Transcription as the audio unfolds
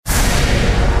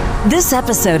This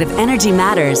episode of Energy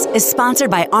Matters is sponsored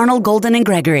by Arnold Golden and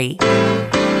Gregory.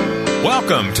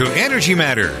 Welcome to Energy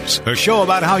Matters, a show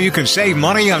about how you can save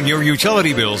money on your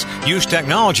utility bills, use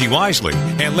technology wisely,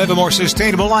 and live a more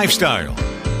sustainable lifestyle.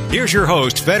 Here's your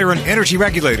host, veteran energy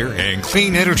regulator and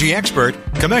clean energy expert,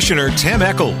 Commissioner Tim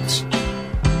Echols.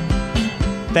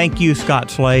 Thank you,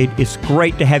 Scott Slade. It's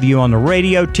great to have you on the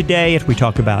radio today as we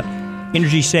talk about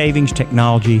energy savings,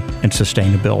 technology, and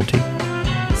sustainability.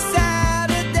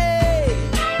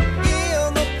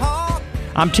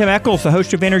 I'm Tim Echols, the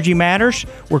host of Energy Matters.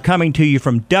 We're coming to you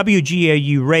from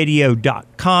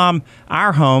WGAUradio.com,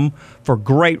 our home for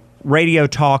great radio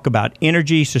talk about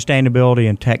energy, sustainability,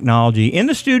 and technology. In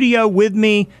the studio with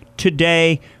me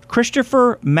today,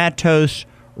 Christopher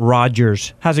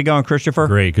Matos-Rogers. How's it going, Christopher?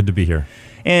 Great. Good to be here.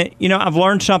 And, you know, I've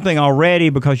learned something already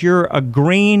because you're a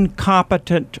green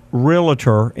competent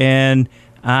realtor, and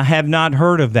I have not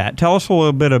heard of that. Tell us a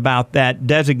little bit about that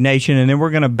designation, and then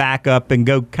we're going to back up and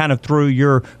go kind of through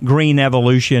your green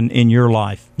evolution in your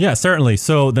life. Yeah, certainly.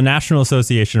 So the National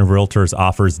Association of Realtors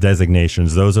offers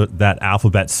designations. Those are that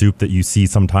alphabet soup that you see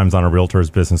sometimes on a realtor's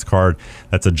business card.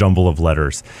 That's a jumble of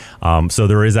letters. So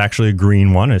there is actually a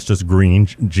green one. It's just green,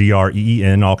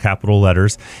 G-R-E-E-N, all capital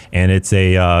letters. And it's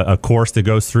a course that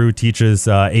goes through, teaches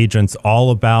agents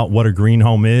all about what a green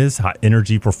home is,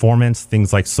 energy performance,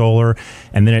 things like solar.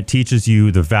 And then it teaches you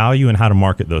the value and how to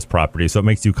market those properties. So it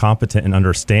makes you competent in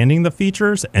understanding the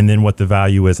features and then what the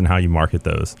value is and how you market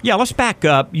those. Yeah, let's back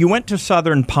up. You went to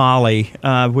Southern Poly,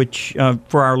 which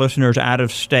for our listeners out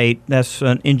of state, that's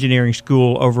an engineering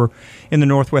school over in the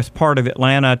northwest part of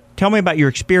Atlanta. Tell me about your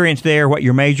experience there, what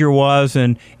your major was,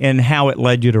 and how it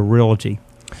led you to realty.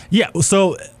 Yeah,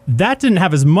 so that didn't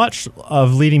have as much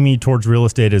of leading me towards real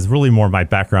estate as really more my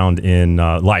background in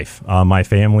life. My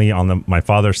family on my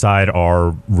father's side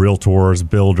are realtors,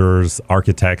 builders,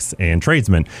 architects, and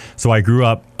tradesmen. So I grew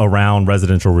up around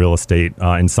residential real estate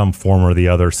in some form or the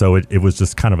other. So it was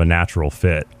just kind of a natural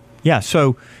fit. Yeah,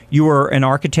 so you were an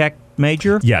architect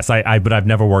major? Yes, but I've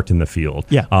never worked in the field.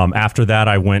 Yeah. After that,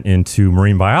 I went into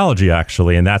marine biology,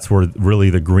 actually, and that's where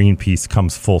really the green piece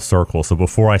comes full circle. So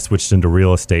before I switched into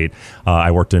real estate,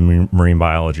 I worked in marine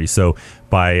biology. So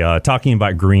by talking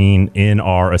about green in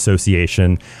our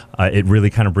association, it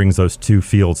really kind of brings those two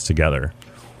fields together.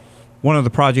 One of the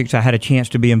projects I had a chance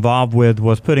to be involved with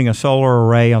was putting a solar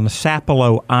array on the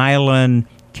Sapelo Island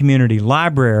Community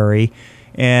Library,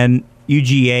 and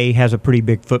UGA has a pretty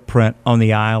big footprint on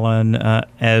the island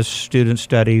as students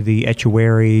study the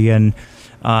estuary and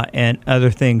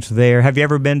other things there. Have you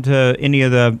ever been to any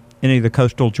of the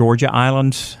coastal Georgia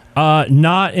islands?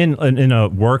 Not in a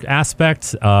work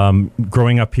aspect.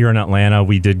 Growing up here in Atlanta,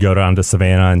 we did go down to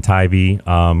Savannah and Tybee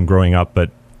growing up,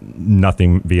 but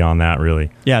nothing beyond that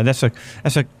really. Yeah, that's a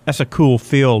cool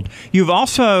field. You've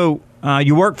also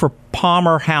you work for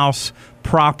Palmer House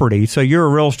Property, so you're a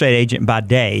real estate agent by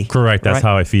day. Correct. That's right?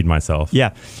 How I feed myself.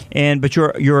 Yeah, but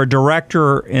you're a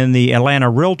director in the Atlanta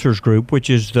Realtors Group, which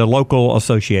is the local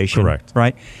association. Correct.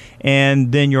 Right,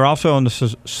 and then you're also on the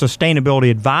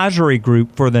Sustainability Advisory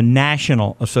Group for the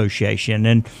National Association.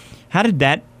 And how did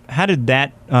that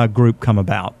group come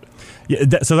about?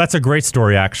 Yeah, so that's a great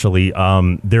story, actually.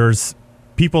 There's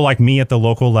people like me at the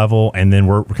local level, and then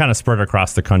we're kind of spread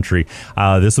across the country.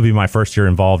 This will be my first year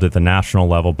involved at the national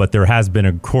level, but there has been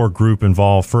a core group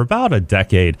involved for about a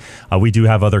decade. We do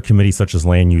have other committees such as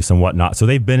land use and whatnot. So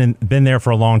they've been there for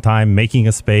a long time, making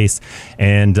a space.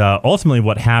 And ultimately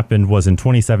what happened was in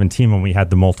 2017 when we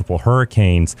had the multiple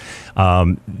hurricanes, NAR,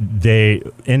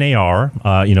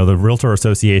 the realtor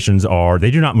associations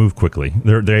they do not move quickly.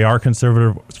 They are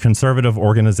conservative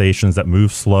organizations that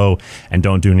move slow and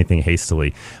don't do anything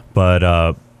hastily. But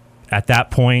at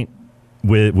that point,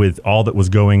 with all that was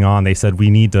going on, they said we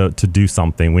need to do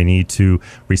something. We need to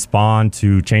respond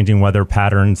to changing weather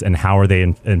patterns and how are they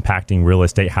impacting real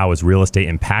estate? How is real estate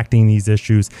impacting these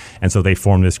issues? And so they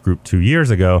formed this group 2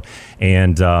 years ago,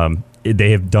 and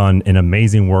they have done an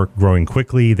amazing work growing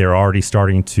quickly. They're already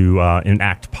starting to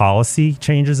enact policy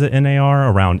changes at NAR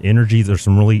around energy. There's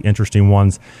some really interesting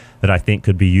ones that I think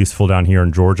could be useful down here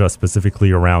in Georgia, specifically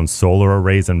around solar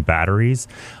arrays and batteries.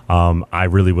 I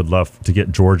really would love to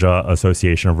get Georgia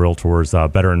Association of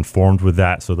Realtors better informed with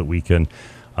that so that we can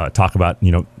talk about,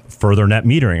 further net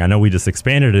metering. I know we just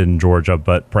expanded it in Georgia,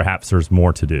 but perhaps there's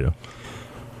more to do.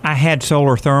 I had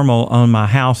solar thermal on my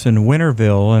house in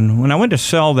Winterville, and when I went to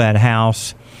sell that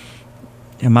house,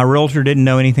 and my realtor didn't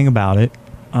know anything about it.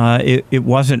 It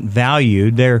wasn't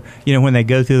valued. There, when they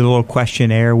go through the little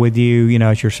questionnaire with you,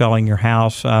 as you're selling your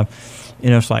house,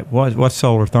 it's like, what's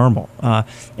solar thermal?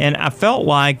 And I felt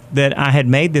like that I had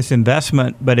made this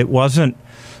investment, but it wasn't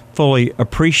fully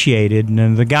appreciated.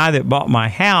 And the guy that bought my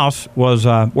house was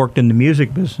worked in the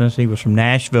music business. He was from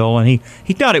Nashville, and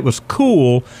he thought it was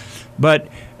cool, but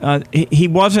he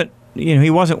wasn't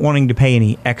wanting to pay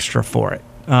any extra for it.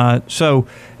 So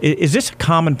is this a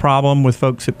common problem with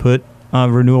folks that put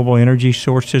renewable energy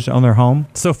sources on their home?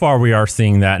 So far, we are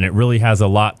seeing that, and it really has a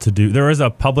lot to do. There is a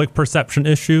public perception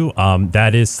issue.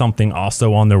 That is something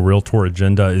also on the Realtor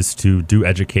agenda, is to do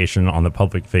education on the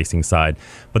public-facing side.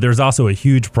 But there's also a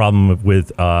huge problem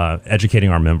with educating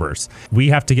our members. We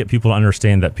have to get people to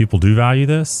understand that people do value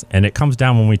this, and it comes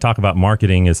down when we talk about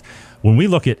marketing is when we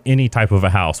look at any type of a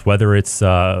house, whether it's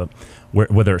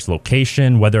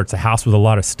location, whether it's a house with a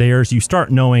lot of stairs, you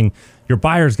start knowing your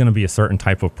buyer is going to be a certain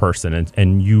type of person,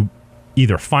 and you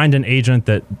either find an agent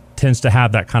that tends to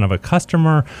have that kind of a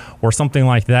customer or something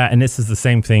like that. And this is the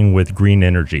same thing with green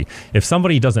energy. If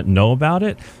somebody doesn't know about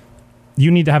it, you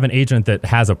need to have an agent that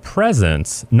has a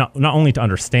presence, not only to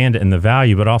understand it and the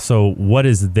value, but also what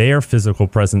is their physical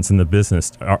presence in the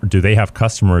business. Do they have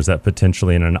customers that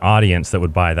potentially in an audience that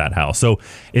would buy that house? So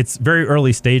it's very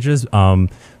early stages,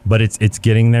 but it's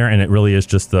getting there, and it really is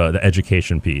just the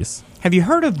education piece. Have you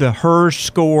heard of the HERS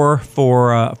score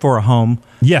for a home?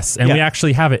 Yes, and we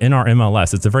actually have it in our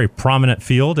MLS. It's a very prominent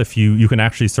field. If you can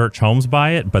actually search homes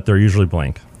by it, but they're usually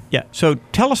blank. Yeah. So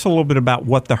tell us a little bit about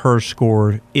what the HERS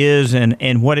score is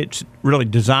and what it's really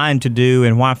designed to do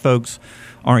and why folks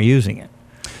aren't using it.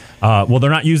 Well, they're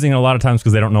not using it a lot of times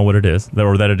because they don't know what it is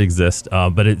or that it exists.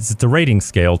 But it's a rating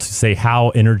scale to say how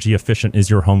energy efficient is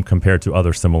your home compared to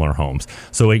other similar homes.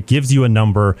 So it gives you a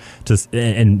number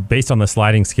and based on the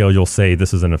sliding scale, you'll say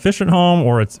this is an efficient home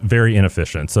or it's very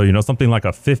inefficient. So, something like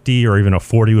a 50 or even a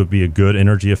 40 would be a good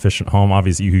energy efficient home.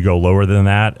 Obviously, you could go lower than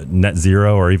that, net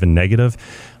zero or even negative.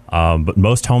 But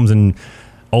most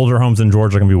older homes in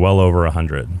Georgia are going to be well over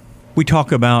 100. We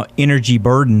talk about energy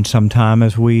burden sometime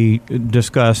as we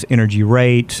discuss energy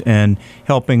rates and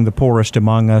helping the poorest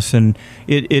among us. And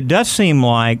it does seem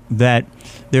like that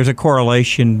there's a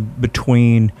correlation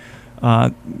between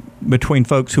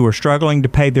folks who are struggling to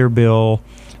pay their bill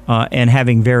and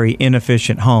having very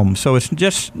inefficient homes. So it's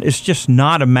just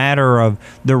not a matter of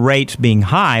the rates being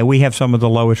high. We have some of the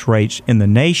lowest rates in the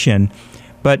nation.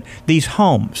 But these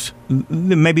homes,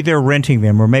 maybe they're renting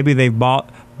them or maybe they've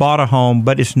bought a home,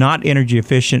 but it's not energy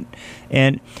efficient.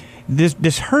 And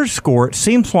this HERS score, it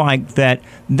seems like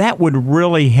that would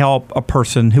really help a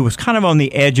person who was kind of on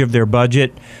the edge of their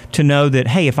budget to know that,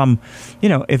 hey, if I'm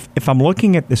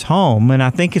looking at this home and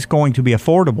I think it's going to be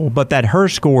affordable, but that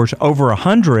HERS score is over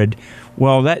 100,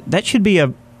 well, that should be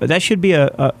a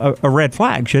red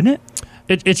flag, shouldn't it?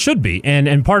 It should be,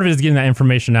 and part of it is getting that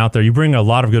information out there. You bring a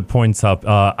lot of good points up.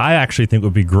 I actually think it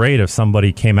would be great if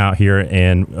somebody came out here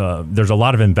and there's a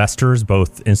lot of investors,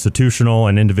 both institutional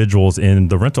and individuals in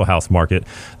the rental housing market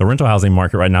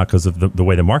right now because of the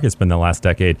way the market's been the last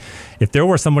decade. If there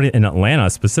were somebody in Atlanta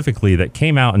specifically that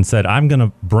came out and said, I'm going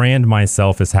to brand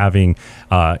myself as having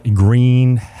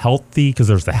green, healthy, because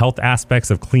there's the health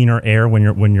aspects of cleaner air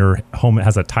when your home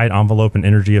has a tight envelope and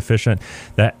energy efficient,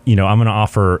 that I'm going to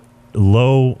offer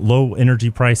low energy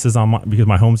prices because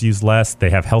my homes use less. They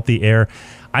have healthy air.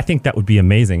 I think that would be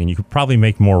amazing, and you could probably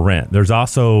make more rent. There's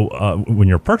also when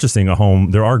you're purchasing a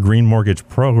home, there are green mortgage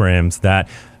programs that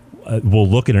will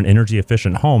look at an energy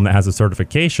efficient home that has a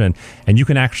certification, and you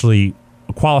can actually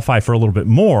qualify for a little bit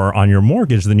more on your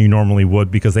mortgage than you normally would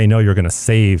because they know you're going to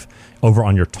save over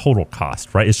on your total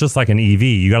cost, right? It's just like an EV.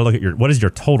 You got to look at what is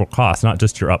your total cost, not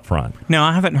just your upfront. Now,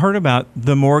 I haven't heard about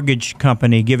the mortgage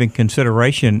company giving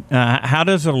consideration. How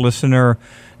does a listener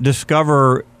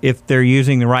discover if they're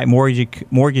using the right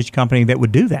mortgage company that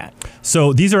would do that?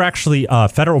 So these are actually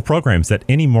federal programs that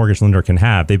any mortgage lender can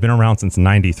have. They've been around since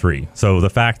 '93. So the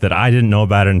fact that I didn't know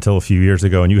about it until a few years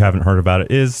ago and you haven't heard about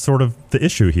it is sort of the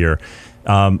issue here.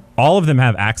 All of them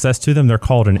have access to them. They're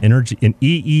called an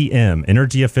EEM,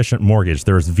 energy efficient mortgage.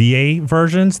 There's VA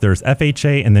versions, there's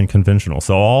FHA, and then conventional.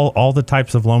 So all the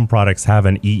types of loan products have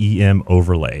an EEM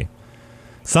overlay.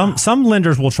 Some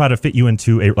lenders will try to fit you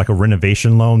into a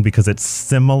renovation loan because it's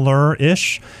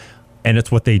similar-ish, and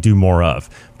it's what they do more of.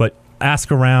 But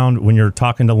ask around when you're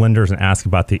talking to lenders and ask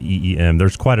about the EEM.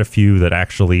 There's quite a few that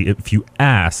actually, if you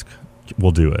ask,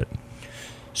 will do it.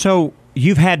 So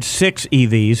you've had 6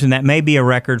 EVs, and that may be a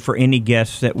record for any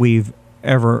guests that we've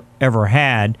ever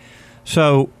had.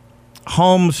 So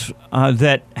homes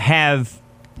that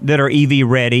are EV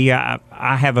ready. I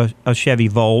have a Chevy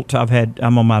Volt.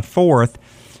 I'm on my 4th,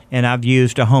 and I've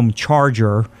used a home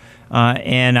charger,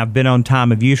 and I've been on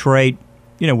time of use rate.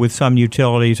 With some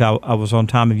utilities, I was on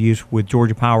time of use with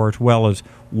Georgia Power as well as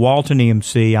Walton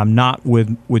EMC. I'm not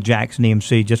with Jackson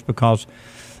EMC just because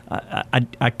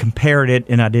I compared it,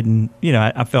 and I didn't,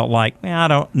 I felt like, man, I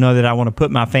don't know that I want to put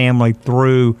my family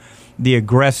through the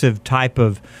aggressive type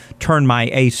of turn my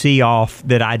AC off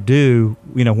that I do,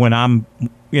 when I'm,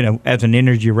 as an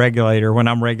energy regulator, when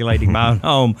I'm regulating my own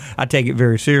home. I take it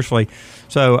very seriously.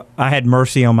 So I had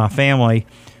mercy on my family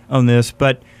on this.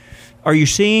 But are you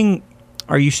seeing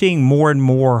more and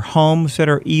more homes that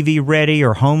are EV ready,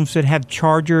 or homes that have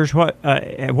chargers? What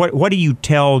do you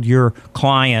tell your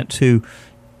clients who,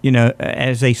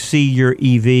 as they see your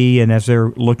EV and as they're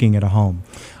looking at a home?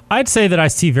 I'd say that I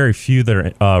see very few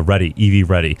that are EV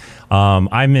ready.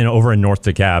 I'm over in North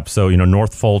DeKalb, so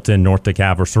North Fulton, North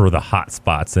DeKalb are sort of the hot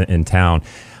spots in town.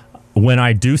 When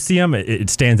I do see them, it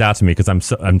stands out to me because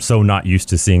I'm so not used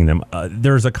to seeing them.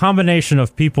 There's a combination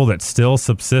of people that still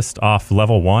subsist off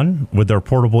level 1 with their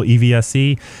portable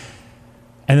EVSE,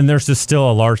 and then there's just still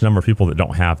a large number of people that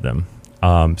don't have them.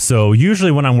 So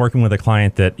usually when I'm working with a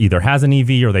client that either has an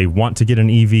EV or they want to get an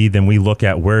EV, then we look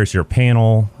at where's your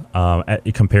panel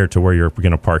compared to where you're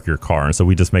going to park your car. And so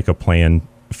we just make a plan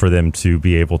for them to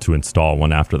be able to install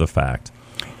one after the fact.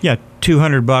 Yeah,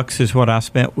 $200 is what I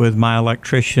spent with my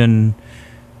electrician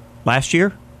last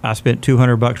year. I spent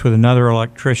 $200 with another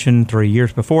electrician 3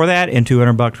 years before that, and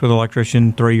 $200 with an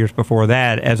electrician 3 years before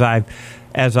that, as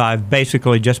I've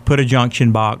basically just put a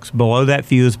junction box below that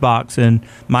fuse box in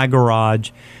my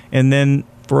garage. And then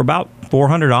for about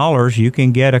 $400, you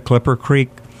can get a Clipper Creek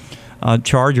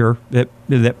charger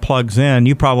that plugs in.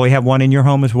 You probably have one in your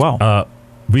home as well.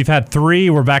 We've had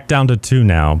 3. We're back down to 2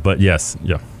 now, but yes.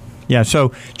 Yeah. Yeah,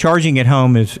 so charging at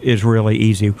home is really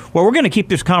easy. Well, we're going to keep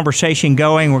this conversation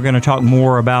going. We're going to talk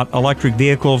more about electric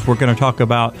vehicles. We're going to talk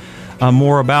about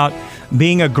more about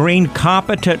being a green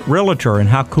competent realtor and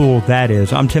how cool that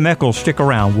is. I'm Tim Echols. Stick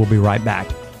around. We'll be right back.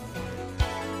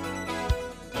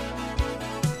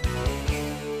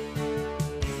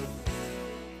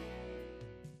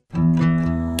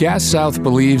 Gas South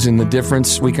believes in the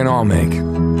difference we can all make,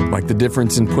 like the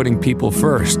difference in putting people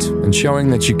first and showing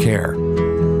that you care.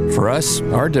 For us,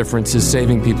 our difference is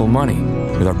saving people money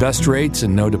with our best rates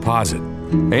and no deposit,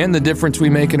 and the difference we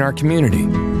make in our community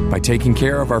by taking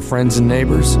care of our friends and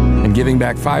neighbors and giving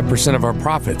back 5% of our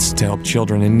profits to help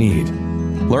children in need.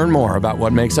 Learn more about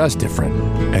what makes us different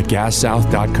at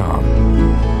gassouth.com.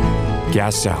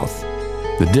 Gas South.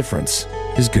 The difference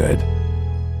is good.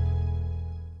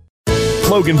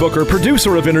 Logan Booker,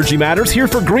 producer of Energy Matters, here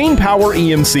for Green Power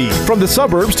EMC. From the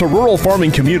suburbs to rural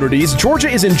farming communities, Georgia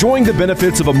is enjoying the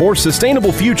benefits of a more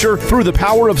sustainable future through the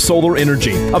power of solar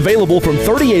energy. Available from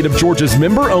 38 of Georgia's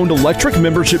member-owned electric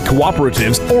membership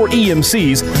cooperatives, or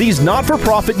EMCs, these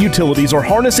not-for-profit utilities are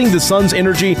harnessing the sun's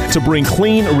energy to bring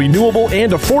clean, renewable,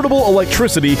 and affordable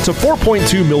electricity to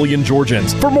 4.2 million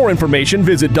Georgians. For more information,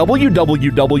 visit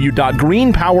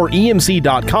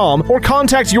www.greenpoweremc.com or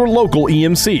contact your local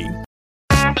EMC.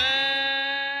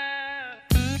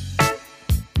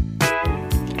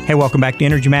 Hey, welcome back to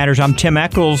Energy Matters. I'm Tim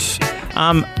Echols.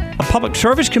 I'm a public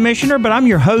service commissioner, but I'm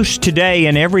your host today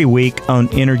and every week on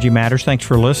Energy Matters. Thanks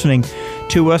for listening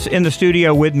to us. In the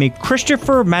studio with me,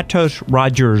 Christopher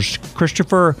Matos-Rogers.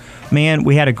 Christopher, man,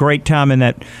 we had a great time in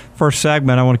that first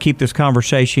segment. I want to keep this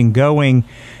conversation going.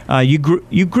 You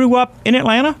grew up in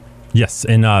Atlanta? Yes,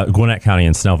 in Gwinnett County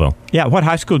in Snellville. Yeah, what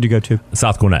high school did you go to?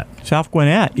 South Gwinnett. South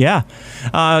Gwinnett, yeah.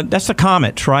 That's the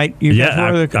Comets, right?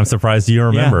 I'm surprised you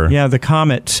remember. Yeah, the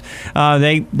Comets.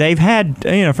 They've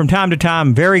had, from time to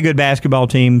time, very good basketball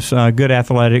teams, good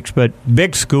athletics, but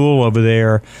big school over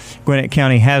there. Gwinnett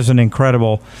County has an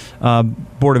incredible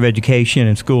Board of Education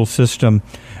and school system,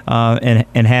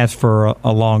 and has for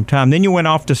a long time. Then you went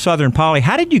off to Southern Poly.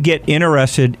 How did you get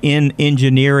interested in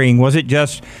engineering? Was it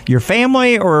just your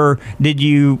family, or did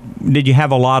you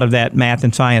have a lot of that math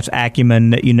and science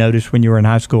acumen that you noticed when you were in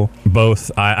high school?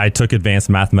 Both. I took advanced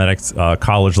mathematics,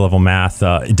 college level math,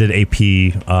 did AP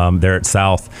there at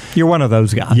South. You're one of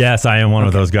those guys. Yes, I am one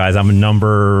of those guys. I'm a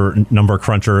number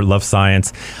cruncher, love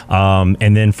science.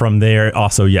 And then from there,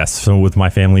 also, yes, so with my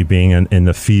family being in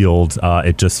the field,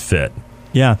 it just fit.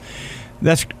 Yeah.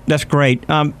 That's great.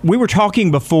 We were talking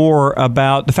before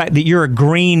about the fact that you're a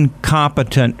green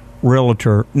competent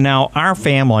realtor. Now, our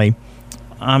family,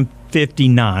 I'm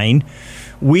 59.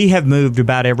 We have moved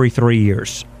about every 3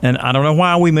 years. And I don't know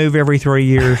why we move every 3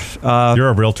 years. You're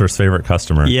a realtor's favorite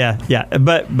customer. Yeah.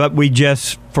 But we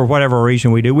just, for whatever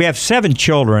reason we do. We have 7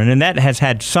 children, and that has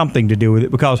had something to do with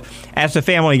it, because as the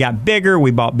family got bigger,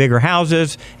 we bought bigger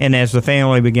houses. And as the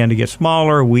family began to get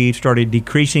smaller, we started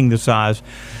decreasing the size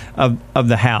of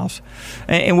the house.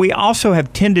 And we also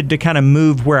have tended to kind of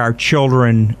move where our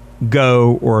children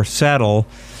go or settle.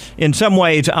 In some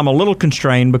ways, I'm a little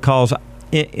constrained because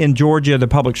in Georgia, the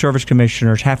public service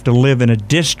commissioners have to live in a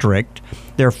district.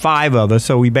 There are 5 of us,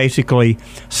 so we basically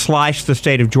slice the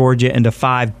state of Georgia into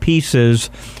 5 pieces.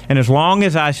 And as long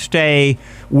as I stay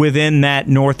within that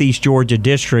Northeast Georgia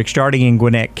district, starting in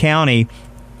Gwinnett County,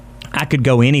 I could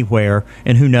go anywhere,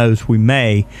 and who knows, we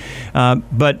may.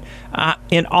 But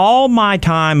in all my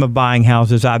time of buying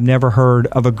houses, I've never heard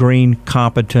of a green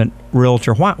competent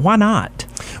realtor. Why not?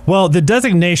 Well, the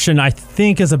designation, I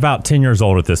think, is about 10 years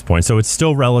old at this point, so it's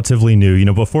still relatively new. You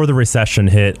know, before the recession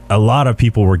hit, a lot of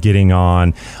people were getting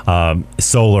on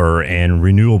solar and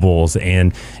renewables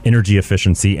and energy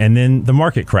efficiency, and then the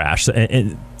market crashed.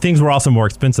 And things were also more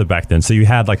expensive back then, so you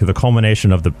had like the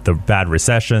culmination of the bad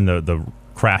recession, the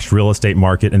crashed real estate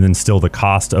market, and then still the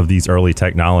cost of these early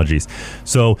technologies.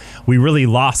 So we really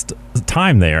lost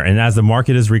time there. And as the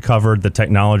market has recovered, the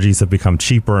technologies have become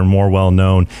cheaper and more well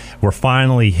known. We're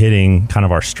finally hitting kind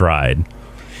of our stride.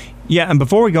 Yeah, and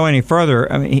before we go any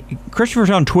further, I mean,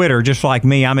 Christopher's on Twitter, just like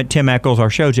me. I'm at Tim Echols.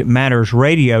 Our show's at Matters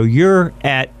Radio. You're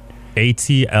at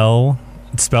ATL.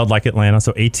 It's spelled like Atlanta,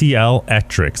 so ATL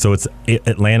Electric. So it's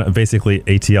Atlanta, basically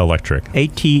ATL Electric.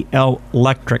 ATL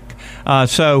Electric.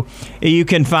 So you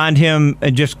can find him.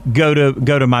 Just go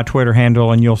to my Twitter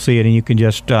handle, and you'll see it, and you can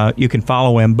just you can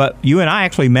follow him. But you and I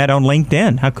actually met on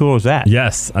LinkedIn. How cool is that?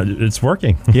 Yes, it's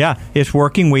working. Yeah, it's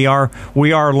working. We are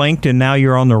linked, and now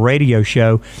you're on the radio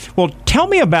show. Well, tell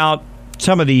me about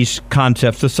some of these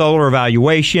concepts: the solar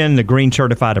evaluation, the green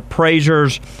certified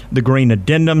appraisers, the green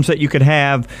addendums that you could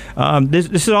have. This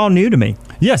is all new to me.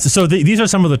 Yes, so these are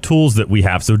some of the tools that we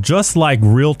have. So just like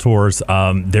realtors,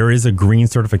 there is a green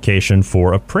certification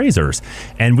for appraisers,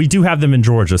 and we do have them in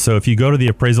Georgia. So if you go to the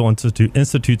Appraisal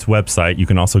Institute's website, you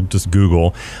can also just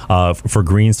Google for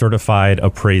green certified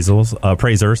appraisers.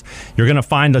 You're going to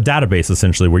find a database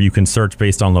essentially where you can search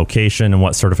based on location and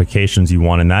what certifications you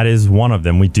want, and that is one of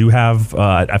them. We do have,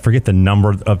 I forget the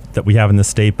number that we have in the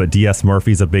state, but DS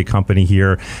Murphy's a big company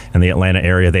here in the Atlanta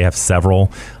area. They have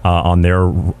several on their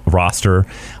roster.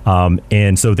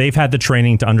 And so they've had the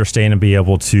training to understand and be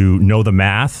able to know the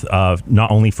math of not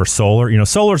only for solar. You know,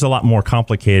 solar is a lot more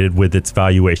complicated with its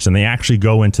valuation. They actually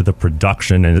go into the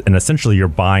production, and essentially you're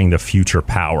buying the future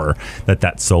power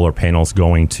that solar panel is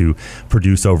going to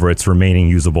produce over its remaining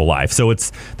usable life. So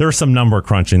there's some number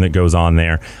crunching that goes on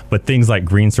there. But things like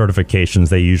green certifications,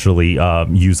 they usually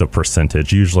use a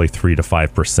percentage, usually 3 to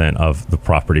 5% of the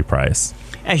property price.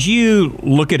 As you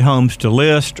look at homes to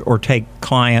list or take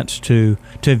clients to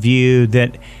view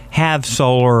that have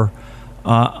solar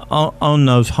on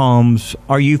those homes,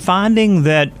 are you finding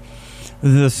that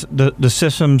the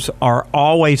systems are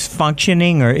always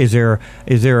functioning, or is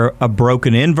there a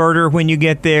broken inverter when you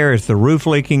get there? Is the roof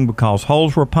leaking because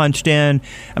holes were punched in?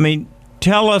 I mean,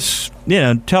 tell us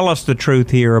the truth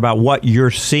here about what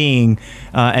you're seeing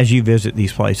as you visit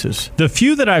these places. The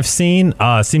few that I've seen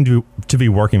seem to be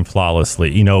working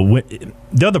flawlessly. You know,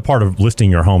 the other part of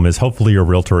listing your home is hopefully your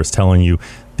realtor is telling you,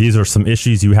 these are some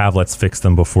issues you have, let's fix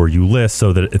them before you list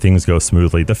so that things go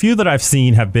smoothly. The few that I've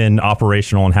seen have been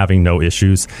operational and having no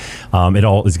issues. It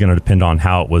all is going to depend on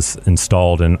how it was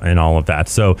installed and all of that.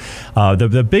 So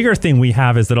the bigger thing we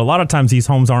have is that a lot of times these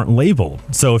homes aren't labeled.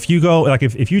 So if you go, like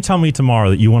if you tell me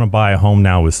tomorrow that you want to buy a home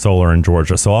now with solar in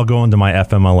Georgia, so I'll go into my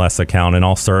FMLS account and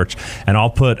I'll search and I'll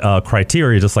put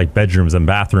criteria just like bedrooms and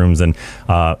bathrooms and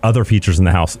other features in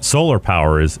the house. Solar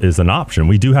power is an option.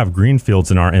 We do have green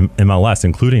fields in our MLS,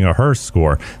 including a HERS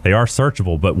score. They are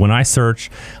searchable, but when I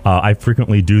search, I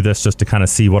frequently do this just to kind of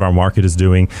see what our market is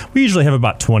doing. We usually have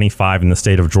about 25 in the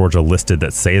state of Georgia listed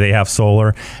that say they have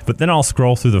solar, but then I'll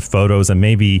scroll through the photos and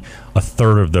maybe a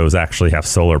third of those actually have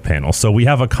solar panels. So we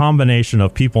have a combination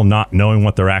of people not knowing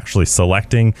what they're actually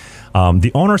selecting.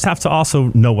 The owners have to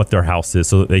also know what their house is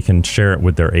so that they can share it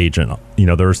with their agent. You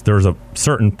know, there's a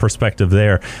certain perspective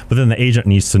there, but then the agent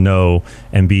needs to know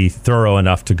and be thorough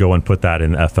enough to go and put that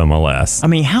in FMLS. I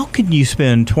mean, how can you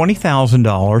spend $20,000,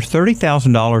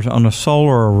 $30,000 on a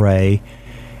solar array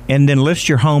and then list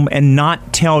your home and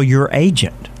not tell your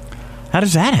agent? How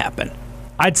does that happen?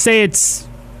 I'd say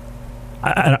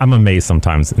I'm amazed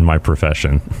sometimes in my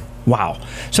profession. Wow.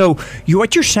 So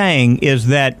what you're saying is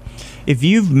that if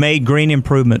you've made green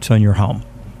improvements on your home,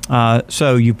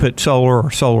 so you put solar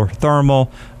or solar thermal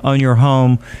on your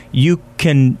home, you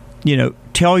can,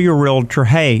 tell your realtor,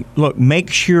 hey, look,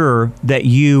 make sure that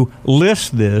you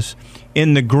list this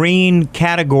in the green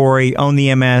category on the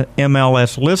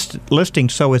MLS listing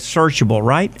so it's searchable,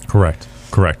 right?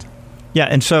 Correct. Yeah,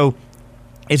 and so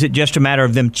Is it just a matter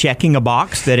of them checking a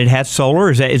box that it has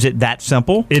solar? Is it that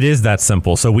simple? It is that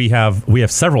simple. So we have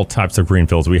several types of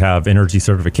greenfields. We have energy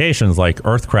certifications like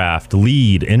Earthcraft,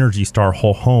 LEED, Energy Star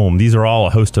Whole Home. These are all a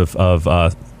host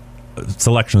of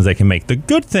selections they can make. The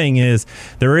good thing is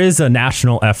there is a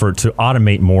national effort to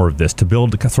automate more of this, to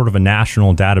build sort of a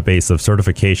national database of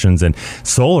certifications, and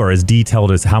solar is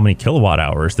detailed as how many kilowatt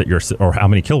hours or how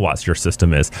many kilowatts your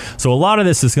system is. So a lot of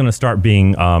this is going to start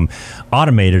being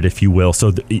automated, if you will.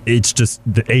 So it's just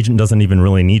the agent doesn't even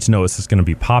really need to know it's just going to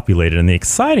be populated. And the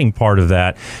exciting part of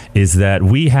that is that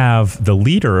we have the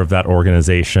leader of that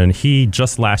organization. He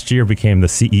just last year became the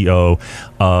CEO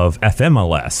of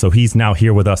FMLS. So he's now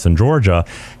here with us in Georgia.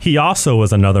 He also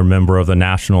was another member of the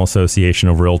National Association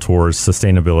of Realtors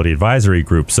Sustainability Advisory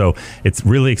Group. So it's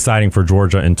really exciting for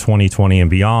Georgia in 2020 and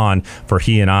beyond for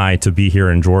he and I to be here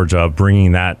in Georgia,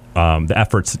 bringing that the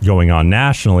efforts going on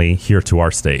nationally here to our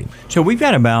state. So we've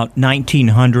got about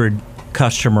 1,900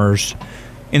 customers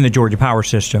in the Georgia power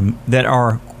system that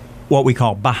are what we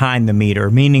call behind the meter,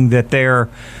 meaning that they're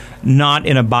not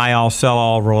in a buy-all,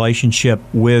 sell-all relationship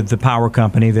with the power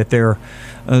company, that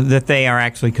they are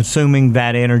actually consuming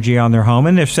that energy on their home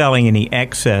and they're selling any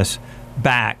excess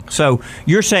back. So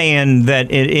you're saying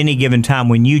that at any given time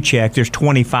when you check, there's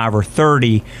 25 or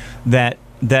 30 that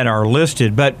are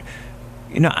listed. But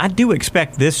I do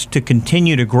expect this to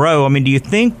continue to grow. I mean, do you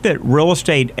think that real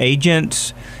estate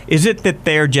agents, is it that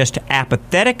they're just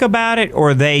apathetic about it,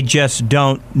 or they just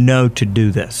don't know to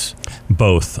do this?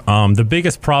 Both. The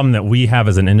biggest problem that we have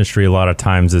as an industry a lot of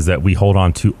times is that we hold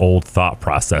on to old thought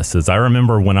processes. I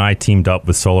remember when I teamed up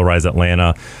with Solarize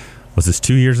Atlanta, was this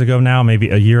 2 years ago now, maybe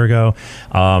a year ago?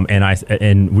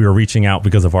 And we were reaching out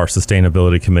because of our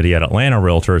sustainability committee at Atlanta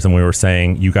Realtors, and we were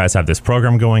saying, you guys have this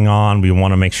program going on. We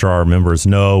want to make sure our members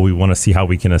know. We want to see how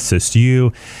we can assist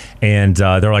you. And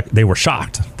they were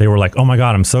shocked. They were like, oh my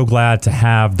God, I'm so glad to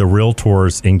have the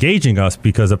realtors engaging us,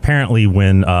 because apparently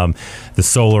when the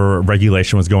solar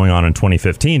regulation was going on in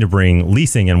 2015 to bring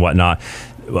leasing and whatnot,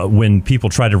 when people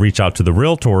tried to reach out to the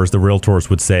realtors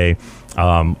would say,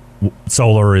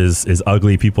 solar is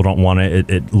ugly, people don't want it,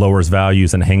 it lowers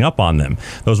values, and hang up on them.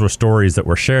 Those were stories that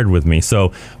were shared with me.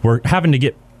 So we're having to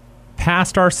get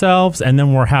past ourselves, and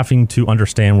then we're having to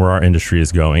understand where our industry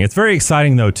is going. It's very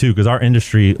exciting though too, because our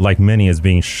industry, like many, is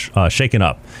being shaken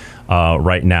up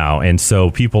right now, and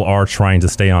so people are trying to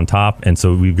stay on top, and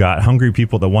so we've got hungry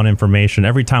people that want information.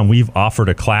 Every time we've offered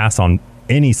a class on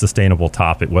any sustainable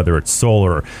topic, whether it's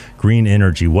solar, green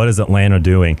energy, what is Atlanta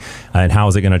doing, and how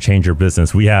is it going to change your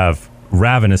business, we have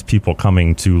ravenous people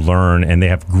coming to learn, and they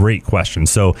have great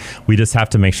questions. So we just have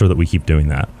to make sure that we keep doing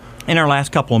that. In our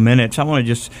last couple of minutes, I want to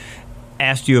just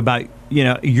ask you about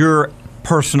your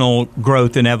personal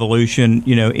growth and evolution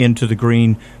into the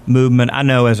green movement. I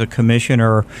know as a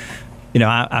commissioner,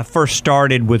 I first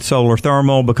started with solar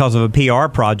thermal because of a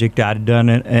PR project I'd done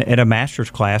at a master's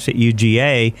class at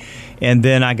UGA, and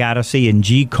then I got a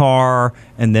CNG car,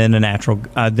 and then then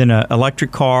an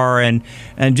electric car, and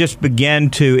just began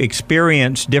to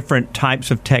experience different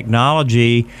types of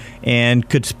technology, and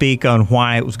could speak on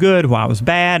why it was good, why it was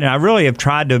bad, and I really have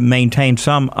tried to maintain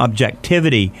some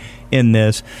objectivity in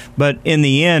this. But in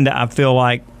the end, I feel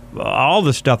like all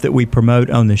the stuff that we promote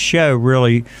on the show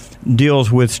really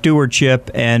deals with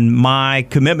stewardship and my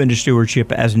commitment to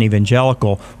stewardship as an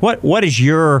evangelical. What is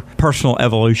your personal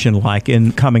evolution like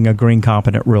in becoming a green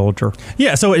competent realtor?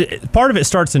 Yeah, so part of it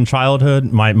starts in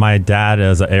childhood. My dad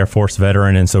is an Air Force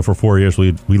veteran, and so for 4 years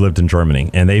we lived in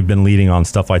Germany, and they've been leading on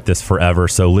stuff like this forever.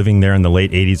 So living there in the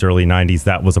late 80s, early 90s,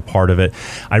 that was a part of it.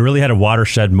 I really had a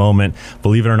watershed moment,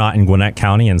 believe it or not, in Gwinnett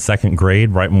County in second grade,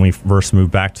 right when we first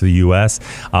moved back to the U.S.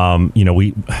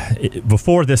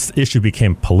 Before this issue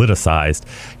became politicized,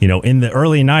 in the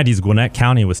early 90s, Gwinnett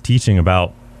County was teaching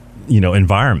about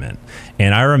environment.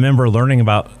 And I remember learning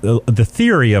about the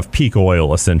theory of peak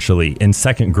oil, essentially, in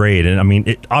second grade. And I mean,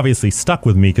 it obviously stuck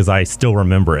with me because I still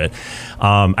remember it.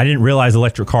 I didn't realize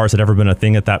electric cars had ever been a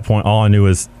thing at that point. All I knew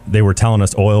is they were telling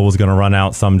us oil was going to run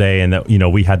out someday, and that,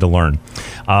 we had to learn.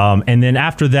 And then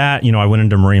after that, I went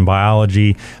into marine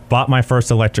biology, bought my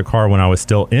first electric car when I was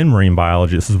still in marine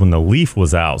biology. This is when the Leaf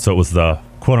was out. So it was the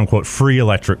quote-unquote free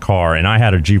electric car, and I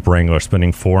had a Jeep Wrangler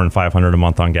spending $400 and $500 a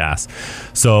month on gas.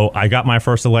 So I got my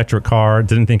first electric car,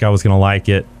 didn't think I was going to like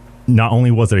it. Not only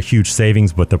was it a huge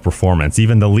savings, but the performance.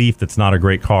 Even the Leaf, that's not a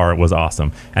great car, it was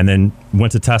awesome. And then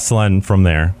went to Tesla, and from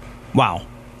there. Wow,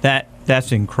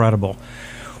 that's incredible.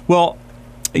 Well,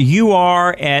 You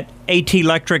are at AT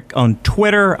Electric on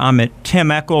Twitter. I'm at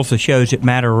Tim Echols. The show's at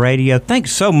Matter Radio.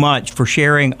 Thanks so much for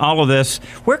sharing all of this.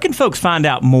 Where can folks find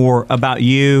out more about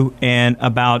you and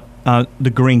about the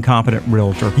Green Competent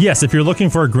Realtor? Yes, if you're looking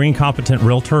for a Green Competent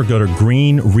Realtor, go to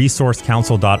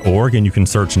greenresourcecouncil.org and you can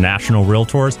search national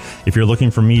realtors. If you're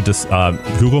looking for me, just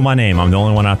Google my name. I'm the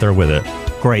only one out there with it.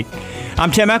 Great.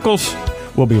 I'm Tim Echols.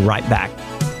 We'll be right back.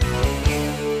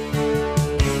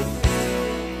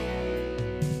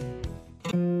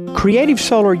 Creative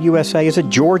Solar USA is a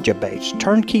Georgia-based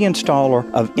turnkey installer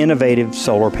of innovative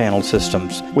solar panel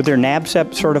systems. With their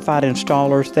NABCEP certified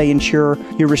installers, they ensure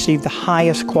you receive the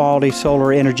highest quality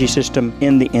solar energy system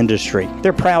in the industry.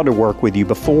 They're proud to work with you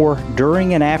before,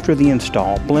 during, and after the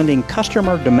install, blending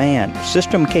customer demand,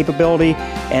 system capability,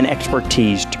 and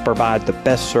expertise to provide the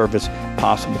best service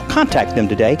possible. Contact them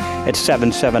today at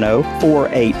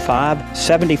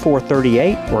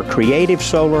 770-485-7438 or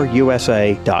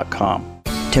creativesolarusa.com.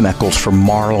 Tim Echols for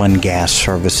Marlin Gas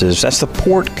Services. As the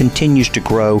port continues to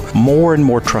grow, more and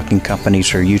more trucking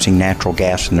companies are using natural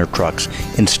gas in their trucks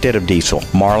instead of diesel.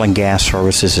 Marlin Gas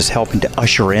Services is helping to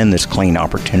usher in this clean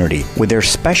opportunity. With their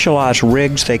specialized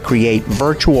rigs, they create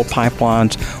virtual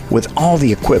pipelines with all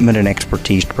the equipment and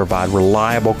expertise to provide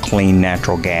reliable, clean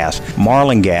natural gas.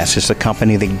 Marlin Gas is the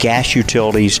company that gas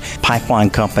utilities, pipeline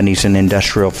companies, and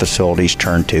industrial facilities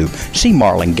turn to. See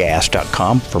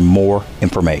marlingas.com for more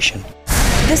information.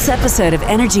 This episode of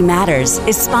Energy Matters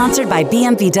is sponsored by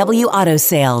BMW Auto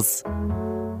Sales.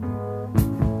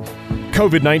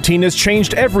 COVID-19 has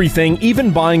changed everything,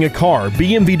 even buying a car.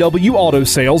 BMW Auto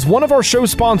Sales, one of our show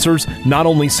sponsors, not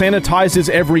only sanitizes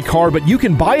every car, but you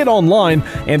can buy it online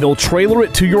and they'll trailer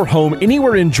it to your home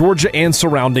anywhere in Georgia and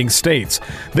surrounding states.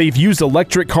 They've used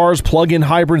electric cars, plug-in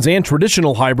hybrids, and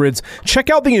traditional hybrids. Check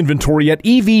out the inventory at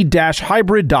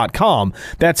ev-hybrid.com.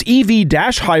 That's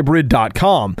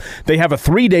ev-hybrid.com. They have a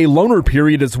 3-day loaner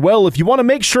period as well if you want to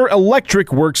make sure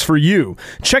electric works for you.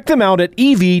 Check them out at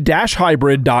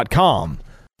ev-hybrid.com.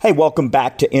 Hey, welcome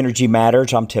back to Energy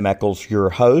Matters. I'm Tim Echols,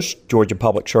 your host, Georgia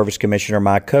Public Service Commissioner,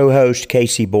 my co-host,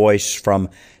 KC Boyce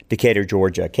from Decatur,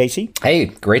 Georgia. Casey? Hey,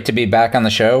 great to be back on the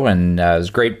show, and it was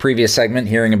a great previous segment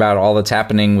hearing about all that's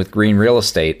happening with green real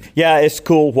estate. Yeah, it's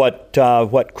cool what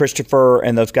Christopher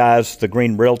and those guys, the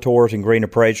green realtors and green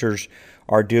appraisers,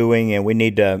 are doing, and we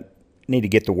need to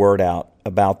get the word out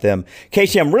about them.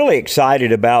 Casey, I'm really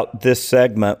excited about this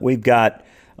segment. We've got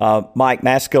Mike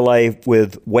Masquelier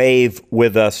with WAVE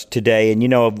with us today. And, you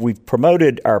know, we've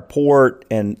promoted our port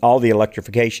and all the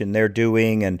electrification they're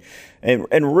doing and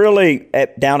really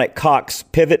down at Cox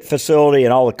Pivot facility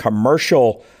and all the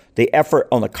effort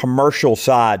on the commercial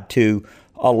side to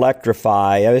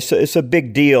electrify. It's a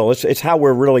big deal. It's how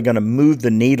we're really going to move the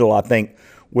needle, I think,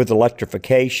 with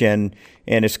electrification.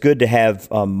 And it's good to have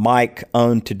Mike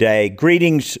on today.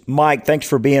 Greetings, Mike. Thanks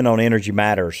for being on Energy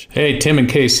Matters. Hey, Tim and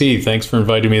KC. Thanks for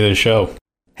inviting me to the show.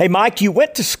 Hey, Mike, you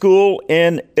went to school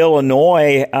in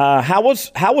Illinois. How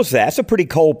was that? It's a pretty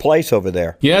cold place over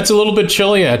there. Yeah, it's a little bit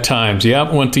chilly at times.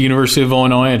 Yep, went to University of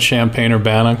Illinois at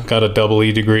Champaign-Urbana, got a double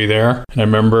E degree there. And I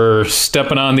remember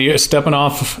stepping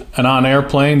off and on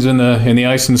airplanes in the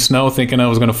ice and snow, thinking I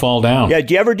was going to fall down. Yeah, did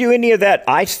you ever do any of that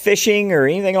ice fishing or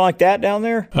anything like that down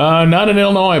there? Not in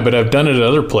Illinois, but I've done it at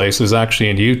other places. Actually,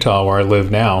 in Utah, where I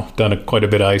live now, done quite a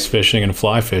bit of ice fishing and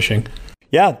fly fishing.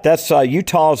 Yeah, that's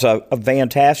Utah's a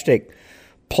fantastic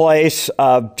place.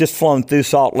 Just flown through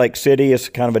Salt Lake City. It's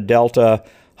kind of a Delta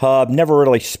hub. Never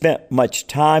really spent much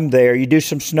time there. You do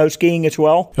some snow skiing as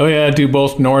well? Oh, yeah, I do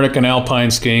both Nordic and alpine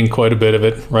skiing, quite a bit of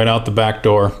it, right out the back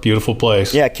door. Beautiful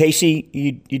place. Yeah, Casey,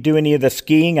 you do any of the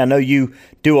skiing? I know you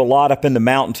do a lot up in the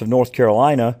mountains of North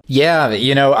Carolina. Yeah,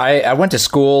 you know, I went to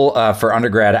school for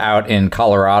undergrad out in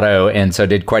Colorado, and so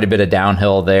did quite a bit of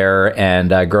downhill there. And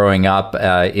growing up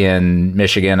in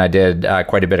Michigan, I did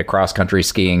quite a bit of cross-country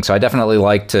skiing. So I definitely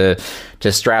like to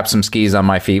strap some skis on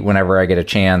my feet whenever I get a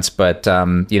chance. But,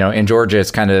 you know, in Georgia, it's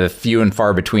kind of few and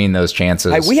far between those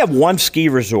chances. Hey, we have one ski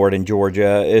resort in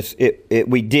Georgia.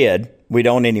 We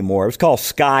don't anymore. It was called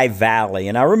Sky Valley.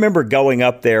 And I remember going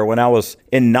up there when I was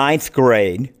in 9th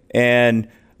grade and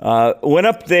went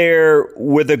up there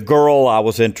with a girl I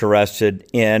was interested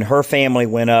in. Her family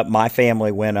went up. My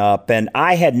family went up. And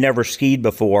I had never skied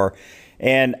before.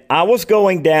 And I was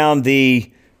going down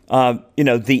the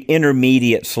the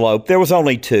intermediate slope. There was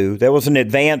only two. There was an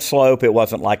advanced slope. It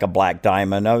wasn't like a black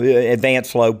diamond.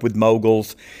 Advanced slope with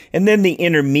moguls, and then the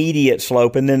intermediate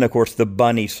slope, and then, of course, the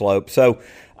bunny slope. So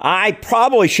I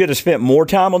probably should have spent more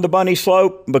time on the bunny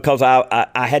slope because I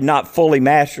had not fully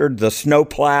mastered the snow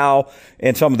plow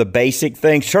and some of the basic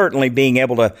things. Certainly being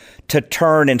able to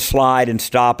turn and slide and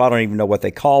stop. I don't even know what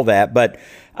they call that. But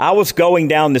I was going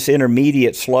down this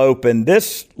intermediate slope, and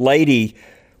this lady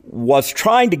was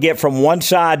trying to get from one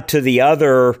side to the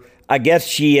other. I guess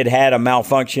she had a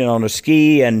malfunction on a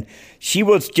ski, and she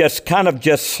was just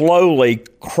slowly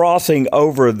crossing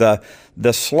over the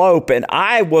slope, and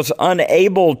I was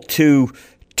unable to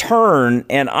turn,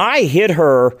 and I hit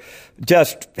her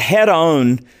just head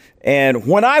on. And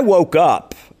when I woke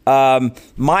up,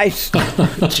 my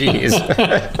skis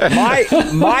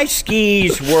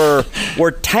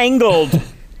were tangled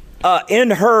in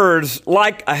hers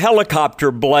like a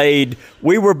helicopter blade.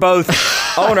 We were both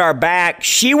on our back.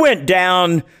 She went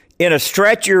down in a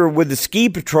stretcher with the ski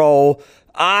patrol.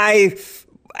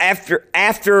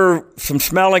 After some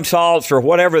smelling salts or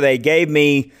whatever they gave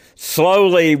me,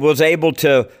 slowly was able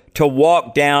to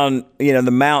walk down, the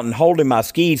mountain holding my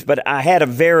skis. But I had a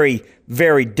very,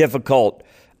 very difficult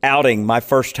outing my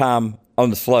first time on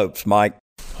the slopes, Mike.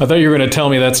 I thought you were going to tell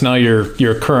me that's now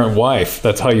your current wife.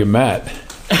 That's how you met.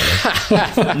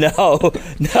 No,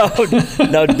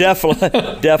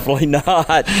 definitely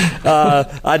not.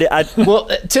 Well,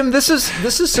 Tim, this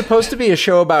is supposed to be a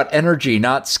show about energy,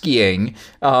 not skiing.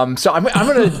 So I'm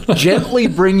going to gently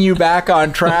bring you back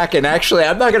on track. And actually,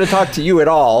 I'm not going to talk to you at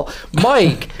all,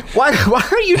 Mike. Why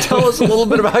don't you tell us a little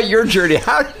bit about your journey?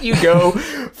 How did you go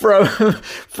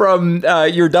from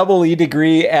your EE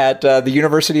degree at the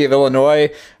University of Illinois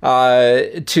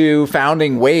to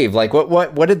founding WAVE? Like,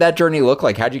 what did that journey look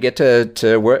like? How'd you get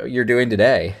to what you're doing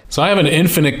today? So I have an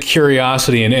infinite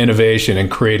curiosity and innovation in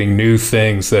creating new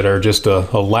things that are just a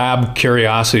lab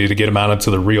curiosity to get them out into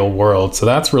the real world. So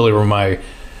that's really where my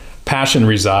passion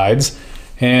resides.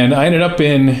 And I ended up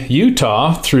in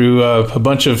Utah through a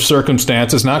bunch of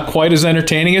circumstances, not quite as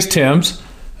entertaining as Tim's,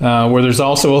 where there's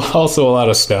also a lot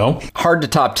of snow. Hard to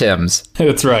top Tim's.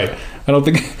 That's right. I don't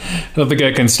think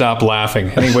I can stop laughing.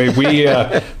 Anyway,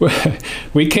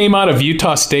 we came out of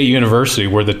Utah State University,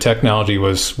 where the technology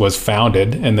was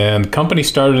founded, and then the company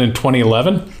started in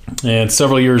 2011. And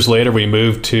several years later, we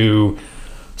moved to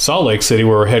Salt Lake City,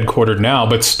 where we're headquartered now.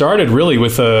 But started really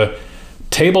with a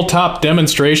tabletop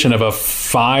demonstration of a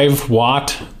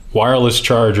 5-watt wireless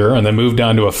charger, and then moved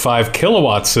on to a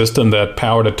 5-kilowatt system that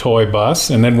powered a toy bus,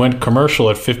 and then went commercial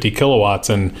at 50 kilowatts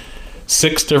in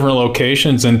 6 different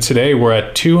locations. And today we're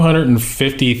at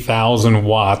 250,000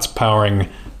 watts powering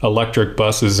electric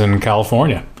buses in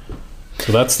California.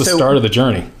 So that's the start of the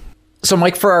journey. So,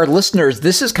 Mike, for our listeners,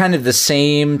 this is kind of the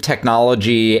same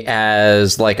technology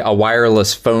as like a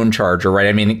wireless phone charger, right?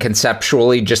 I mean,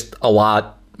 conceptually, just a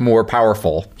lot more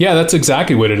powerful. Yeah, that's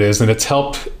exactly what it is. And it's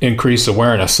helped increase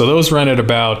awareness. So those run at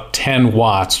about 10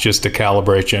 watts just to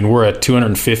calibrate you. And we're at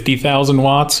 250,000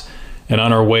 watts and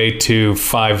on our way to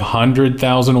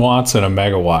 500,000 watts and a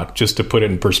megawatt, just to put it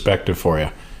in perspective for you.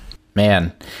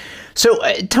 Man. So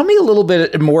tell me a little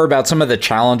bit more about some of the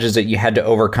challenges that you had to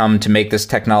overcome to make this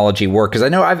technology work. Because I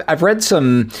know I've read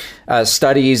some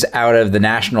studies out of the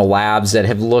national labs that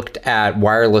have looked at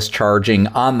wireless charging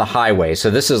on the highway.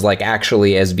 So this is like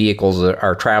actually as vehicles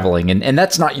are traveling. And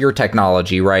that's not your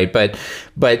technology, right? But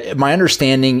my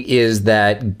understanding is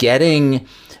that getting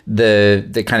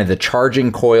the kind of the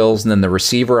charging coils and then the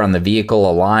receiver on the vehicle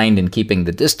aligned and keeping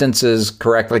the distances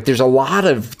correct. Like there's a lot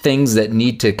of things that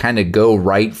need to kind of go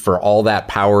right for all that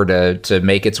power to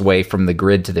make its way from the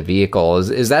grid to the vehicle.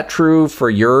 Is that true for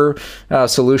your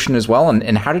solution as well?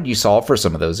 And how did you solve for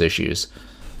some of those issues?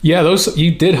 Yeah,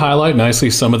 you did highlight nicely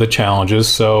some of the challenges.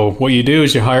 So what you do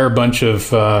is you hire a bunch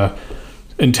of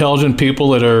intelligent people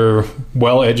that are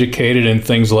well educated in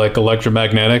things like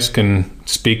electromagnetics, can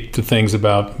speak to things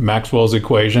about Maxwell's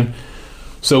equation.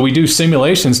 So we do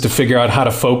simulations to figure out how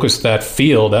to focus that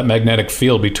field, that magnetic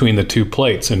field between the two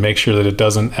plates, and make sure that it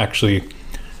doesn't actually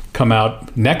come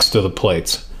out next to the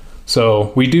plates.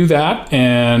 So we do that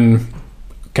and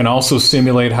can also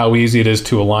simulate how easy it is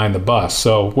to align the bus.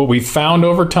 So what we found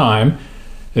over time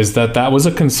is that was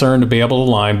a concern to be able to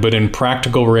align, but in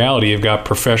practical reality, you've got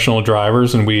professional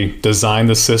drivers, and we designed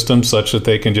the system such that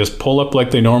they can just pull up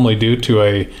like they normally do to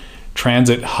a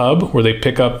transit hub where they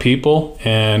pick up people,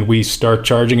 and we start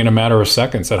charging in a matter of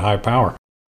seconds at high power.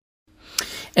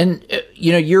 And,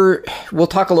 we'll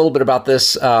talk a little bit about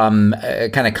this kind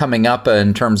of coming up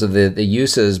in terms of the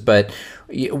uses, but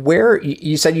Where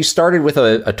you said you started with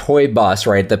a toy bus,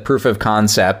 right? The proof of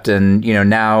concept, and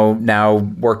now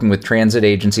working with transit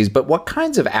agencies. But what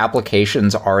kinds of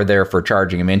applications are there for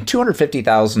charging? I mean,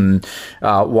 250,000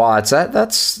 watts.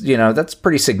 That's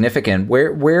pretty significant.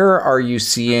 Where are you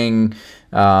seeing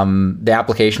the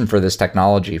application for this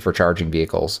technology for charging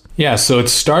vehicles? Yeah, so it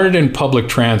started in public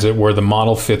transit where the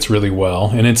model fits really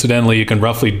well. And incidentally, you can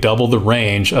roughly double the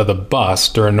range of the bus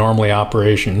during normally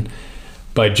operation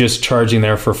by just charging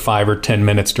there for 5 or 10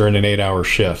 minutes during an 8-hour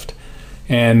shift.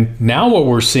 And now what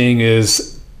we're seeing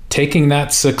is taking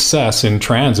that success in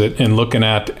transit and looking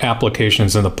at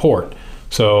applications in the port.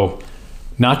 So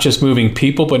not just moving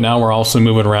people, but now we're also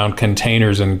moving around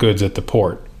containers and goods at the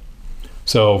port.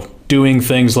 So doing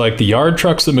things like the yard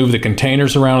trucks that move the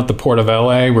containers around at the Port of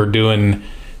LA. We're doing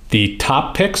the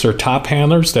top picks or top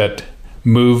handlers that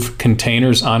move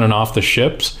containers on and off the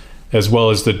ships, as well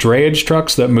as the drayage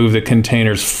trucks that move the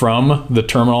containers from the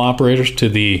terminal operators to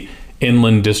the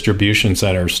inland distribution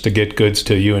centers to get goods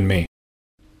to you and me.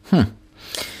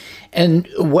 And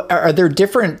are there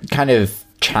different kind of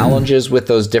challenges with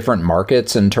those different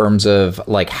markets in terms of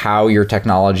like how your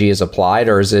technology is applied,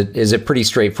 or is it pretty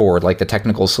straightforward? Like the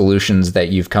technical solutions that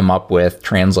you've come up with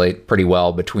translate pretty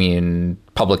well between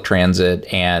public transit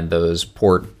and those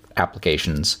port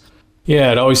applications?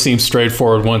 Yeah, it always seems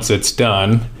straightforward once it's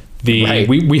done. Right.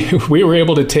 We were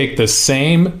able to take the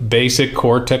same basic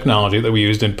core technology that we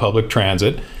used in public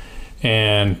transit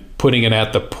and putting it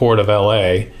at the Port of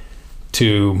LA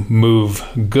to move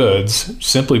goods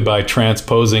simply by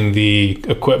transposing the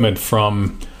equipment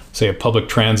from, say, a public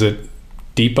transit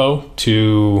depot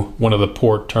to one of the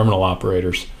port terminal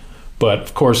operators. But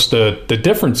of course, the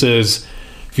difference is,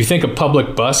 if you think a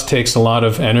public bus takes a lot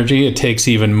of energy, it takes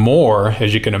even more,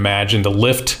 as you can imagine, to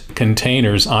lift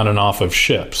containers on and off of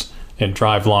ships and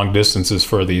drive long distances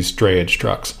for these drayage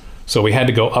trucks. So we had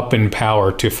to go up in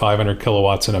power to 500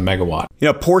 kilowatts and a megawatt.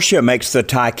 Porsche makes the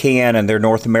Taycan, and their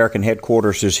North American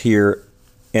headquarters is here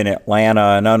in Atlanta.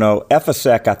 And I know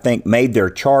Efosec, I think, made their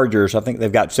chargers. I think they've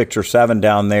got 6 or 7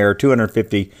 down there,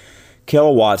 250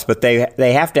 kilowatts. But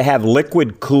they have to have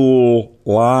liquid cool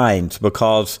lines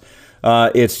because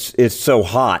it's so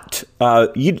hot.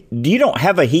 You don't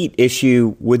have a heat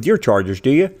issue with your chargers, do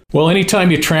you? Well,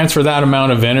 anytime you transfer that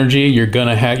amount of energy, you're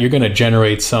gonna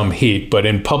generate some heat. But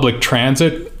in public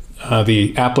transit,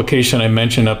 the application I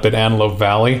mentioned up at Antelope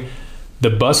Valley, the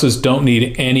buses don't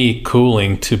need any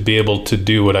cooling to be able to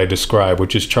do what I described,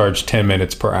 which is charge 10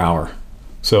 minutes per hour.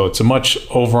 So it's a much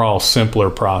overall simpler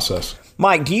process.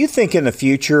 Mike, do you think in the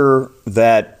future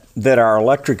that our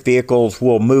electric vehicles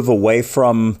will move away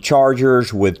from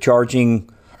chargers with charging,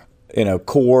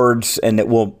 cords, and that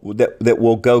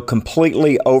will go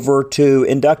completely over to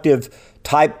inductive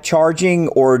type charging,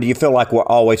 or do you feel like we're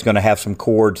always going to have some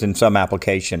cords in some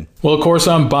application? Well, of course,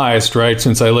 I'm biased, right,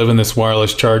 since I live in this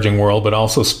wireless charging world, but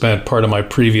also spent part of my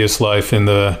previous life in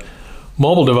the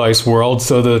mobile device world.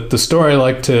 So the story I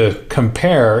like to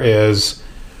compare is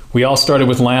we all started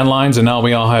with landlines, and now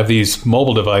we all have these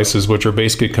mobile devices, which are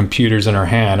basically computers in our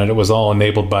hand, and it was all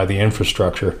enabled by the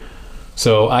infrastructure.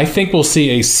 So I think we'll see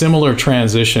a similar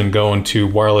transition going to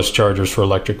wireless chargers for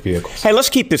electric vehicles. Hey, let's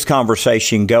keep this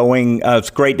conversation going. It's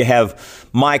great to have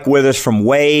Mike with us from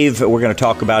WAVE. We're going to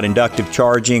talk about inductive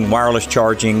charging, wireless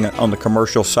charging on the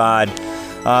commercial side.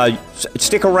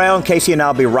 Stick around. Casey and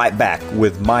I'll be right back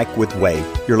with Mike with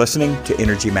WAVE. You're listening to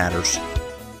Energy Matters.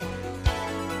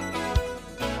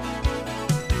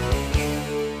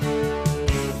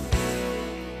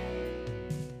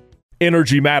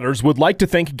 Energy Matters would like to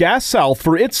thank Gas South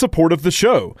for its support of the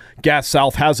show. Gas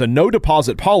South has a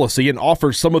no-deposit policy and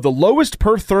offers some of the lowest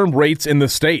per-therm rates in the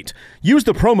state. Use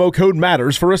the promo code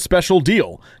MATTERS for a special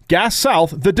deal. Gas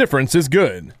South, the difference is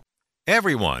good.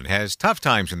 Everyone has tough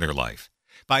times in their life.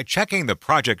 By checking the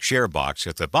Project Share box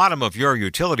at the bottom of your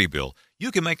utility bill,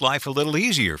 you can make life a little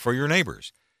easier for your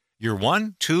neighbors. Your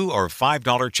 $1, $2, or $5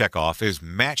 checkoff is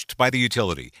matched by the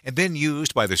utility and then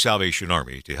used by the Salvation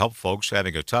Army to help folks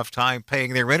having a tough time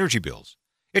paying their energy bills.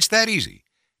 It's that easy.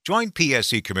 Join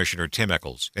PSC Commissioner Tim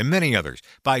Echols and many others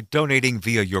by donating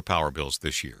via your power bills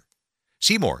this year.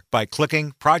 See more by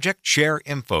clicking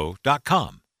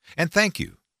projectshareinfo.com. And thank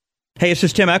you. Hey, this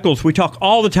is Tim Echols. We talk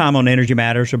all the time on Energy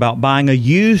Matters about buying a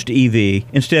used EV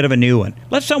instead of a new one.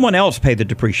 Let someone else pay the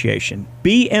depreciation.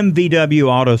 BMVW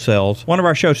Auto Sales, one of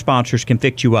our show sponsors, can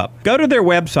fix you up. Go to their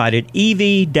website at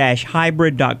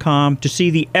ev-hybrid.com to see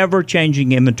the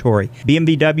ever-changing inventory.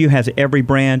 BMW has every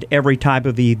brand, every type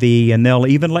of EV, and they'll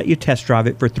even let you test drive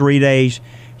it for 3 days,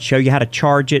 show you how to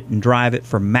charge it and drive it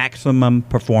for maximum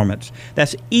performance.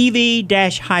 That's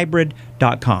ev-hybrid.com.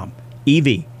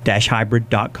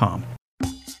 ev-hybrid.com.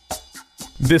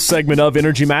 This segment of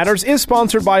Energy Matters is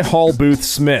sponsored by Hall Booth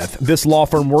Smith. This law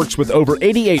firm works with over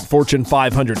 88 Fortune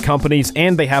 500 companies,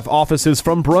 and they have offices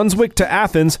from Brunswick to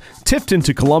Athens, Tifton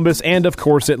to Columbus, and of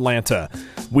course Atlanta.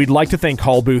 We'd like to thank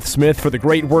Hall Booth Smith for the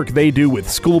great work they do with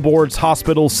school boards,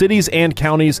 hospitals, cities, and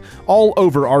counties all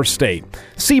over our state.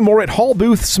 See more at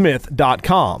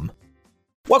hallboothsmith.com.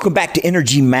 Welcome back to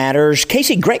Energy Matters.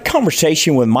 Casey, great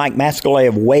conversation with Mike Masquelier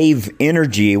of WAVE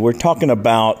Energy. We're talking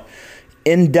about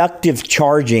inductive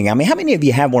charging. I mean, how many of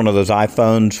you have one of those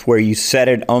iPhones where you set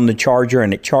it on the charger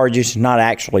and it charges, not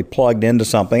actually plugged into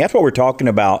something? That's what we're talking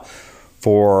about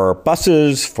for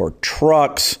buses, for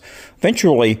trucks,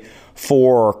 eventually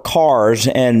for cars.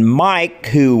 And Mike,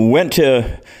 who went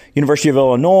to University of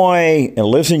Illinois and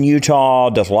lives in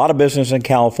Utah, does a lot of business in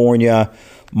California.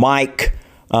 Mike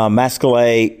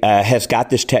Masquelier has got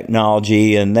this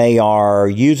technology, and they are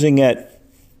using it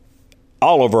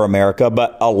all over America,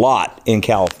 but a lot in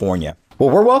California.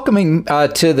 Well, we're welcoming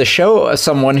to the show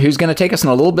someone who's going to take us in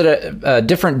a little bit of a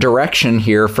different direction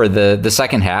here for the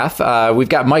second half. We've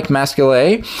got Mike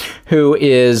Masquelier, who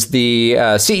is the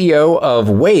CEO of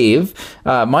WAVE.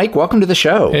 Mike, welcome to the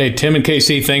show. Hey, Tim and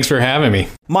KC, thanks for having me.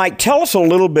 Mike, tell us a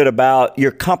little bit about your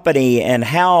company and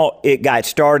how it got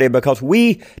started, because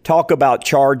we talk about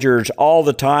chargers all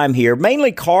the time here,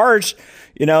 mainly cars,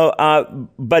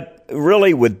 but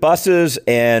really with buses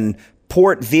and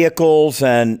port vehicles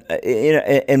and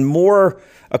more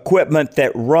equipment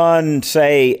that run,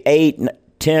 say, 8,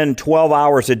 10, 12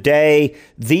 hours a day.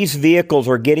 These vehicles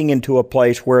are getting into a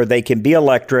place where they can be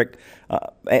electric,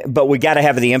 but we got to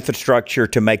have the infrastructure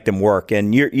to make them work.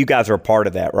 And you guys are a part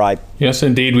of that, right? Yes,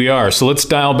 indeed we are. So let's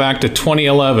dial back to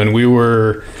 2011. We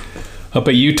were up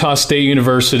at Utah State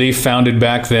University, founded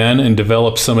back then, and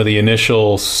developed some of the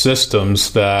initial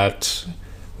systems that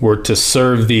were to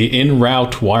serve the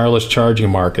en-route wireless charging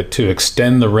market to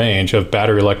extend the range of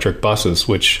battery electric buses,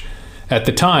 which at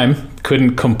the time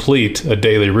couldn't complete a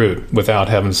daily route without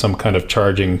having some kind of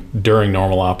charging during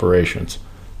normal operations.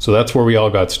 So that's where we all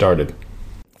got started.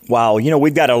 Wow.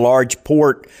 We've got a large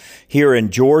port here in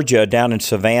Georgia, down in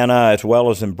Savannah, as well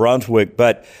as in Brunswick,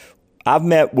 but I've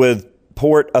met with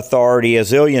Port Authority a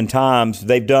zillion times.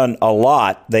 They've done a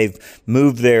lot. They've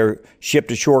moved their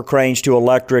ship-to-shore cranes to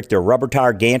electric, their rubber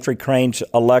tire gantry cranes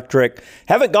electric.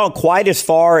 Haven't gone quite as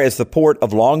far as the Port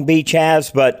of Long Beach has,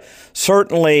 but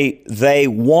certainly they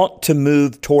want to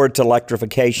move towards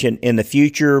electrification in the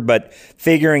future, but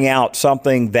figuring out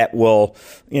something that will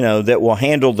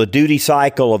handle the duty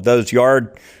cycle of those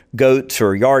yard goats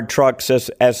or yard trucks,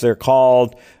 as they're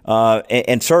called,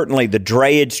 and certainly the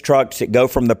drayage trucks that go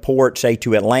from the port, say,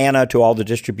 to Atlanta, to all the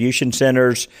distribution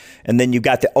centers. And then you've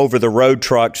got the over-the-road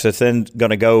trucks that's then going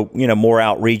to go, more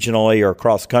out regionally or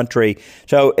across country.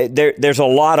 So there's a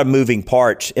lot of moving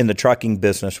parts in the trucking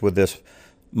business with this,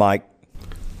 Mike.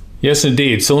 Yes,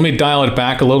 indeed. So let me dial it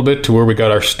back a little bit to where we got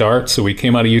our start. So we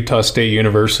came out of Utah State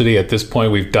University. At this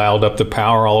point, we've dialed up the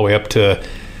power all the way up to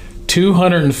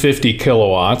 250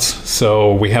 kilowatts.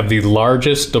 So we have the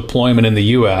largest deployment in the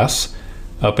U.S.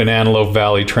 up in Antelope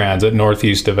Valley Transit,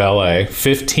 northeast of LA.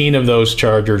 15 of those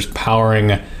chargers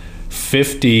powering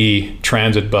 50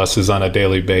 transit buses on a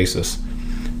daily basis.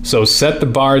 So set the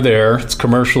bar there. It's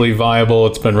commercially viable.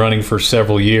 It's been running for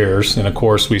several years. And of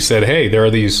course, we said, hey, there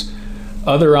are these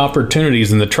other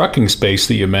opportunities in the trucking space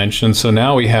that you mentioned. So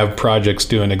now we have projects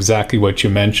doing exactly what you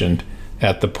mentioned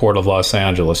at the Port of Los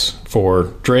Angeles for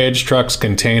drayage trucks,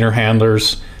 container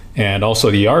handlers, and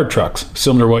also the yard trucks,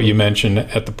 similar to what you mentioned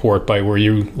at the port by where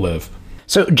you live.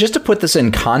 So just to put this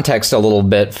in context a little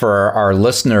bit for our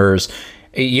listeners,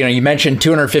 you mentioned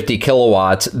 250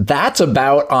 kilowatts. That's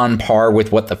about on par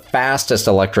with what the fastest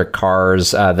electric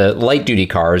cars, the light duty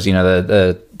cars,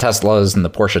 the Teslas and the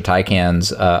Porsche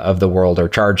Taycans of the world are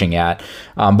charging at.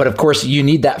 But of course, you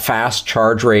need that fast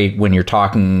charge rate when you're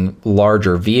talking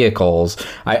larger vehicles.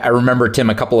 I remember, Tim,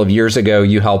 a couple of years ago,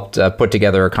 you helped put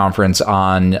together a conference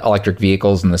on electric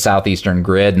vehicles in the southeastern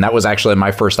grid. And that was actually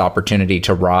my first opportunity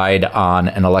to ride on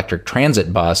an electric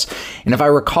transit bus. And if I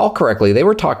recall correctly, they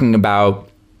were talking about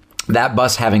that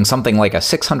bus having something like a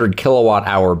 600 kilowatt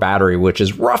hour battery, which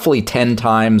is roughly 10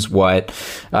 times what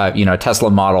a Tesla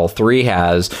Model 3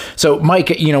 has. So, Mike,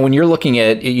 when you're looking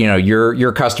at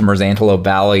your customers, Antelope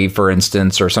Valley, for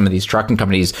instance, or some of these trucking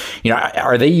companies,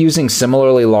 are they using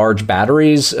similarly large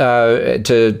batteries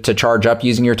to charge up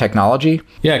using your technology?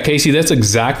 Yeah, Casey, that's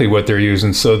exactly what they're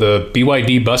using. So the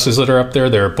BYD buses that are up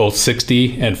there, they're both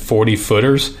 60 and 40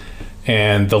 footers.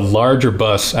 And the larger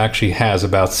bus actually has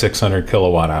about 600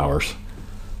 kilowatt hours.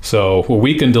 So what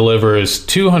we can deliver is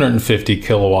 250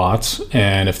 kilowatts.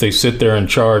 And if they sit there and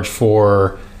charge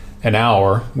for an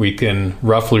hour, we can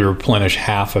roughly replenish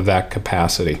half of that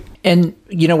capacity. And,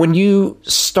 when you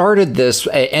started this,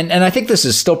 and I think this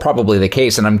is still probably the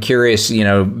case, and I'm curious,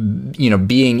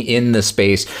 being in the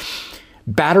space,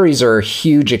 batteries are a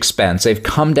huge expense. They've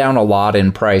come down a lot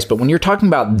in price. But when you're talking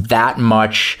about that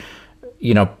much,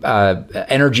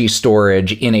 energy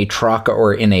storage in a truck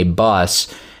or in a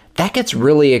bus, that gets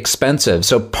really expensive.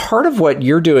 So part of what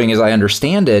you're doing, as I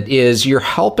understand it, is you're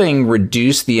helping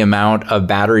reduce the amount of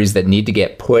batteries that need to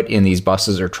get put in these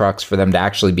buses or trucks for them to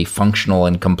actually be functional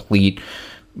and complete,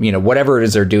 whatever it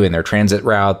is they're doing, their transit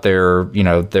route, their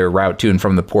route to and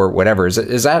from the port, whatever.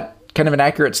 Is that kind of an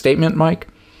accurate statement, Mike?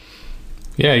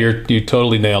 Yeah, you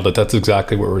totally nailed it. That's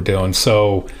exactly what we're doing.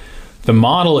 So the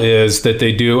model is that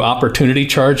they do opportunity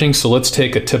charging. So let's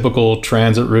take a typical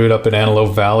transit route up in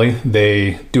Antelope Valley.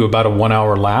 They do about a 1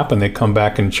 hour lap and they come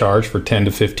back and charge for 10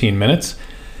 to 15 minutes.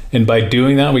 And by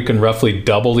doing that, we can roughly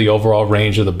double the overall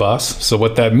range of the bus. So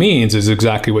what that means is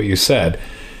exactly what you said.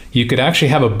 You could actually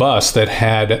have a bus that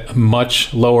had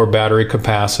much lower battery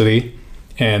capacity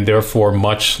and therefore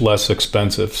much less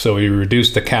expensive. So we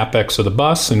reduce the capex of the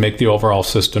bus and make the overall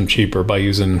system cheaper by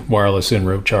using wireless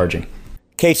en-route charging.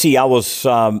 KC, I was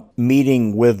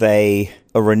meeting with a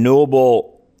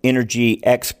renewable energy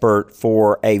expert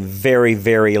for a very,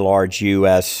 very large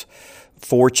U.S.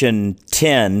 Fortune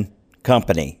 10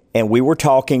 company. And we were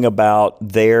talking about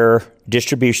their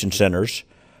distribution centers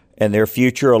and their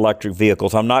future electric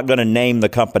vehicles. I'm not going to name the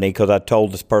company because I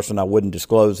told this person I wouldn't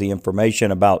disclose the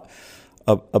information about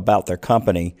their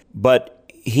company. But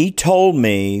he told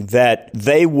me that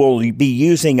they will be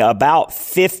using about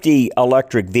 50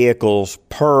 electric vehicles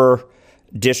per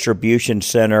distribution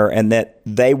center and that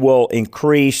they will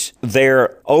increase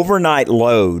their overnight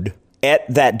load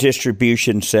at that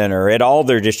distribution center, at all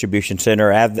their distribution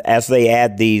center, as they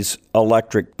add these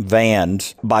electric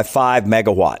vans by 5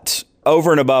 megawatts.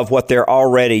 Over and above what they're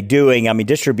already doing. I mean,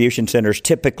 distribution centers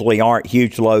typically aren't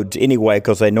huge loads anyway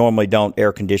because they normally don't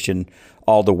air condition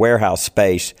all the warehouse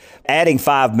space. Adding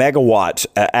 5 megawatts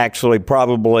actually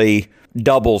probably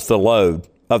doubles the load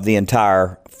of the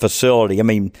entire facility. I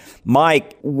mean,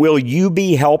 Mike, will you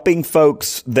be helping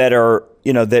folks that are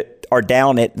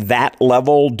down at that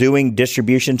level doing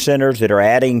distribution centers that are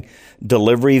adding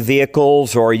delivery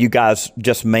vehicles, or are you guys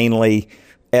just mainly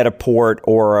at a port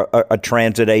or a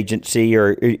transit agency,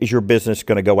 or is your business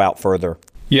going to go out further?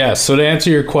 Yeah, so to answer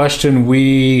your question,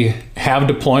 we have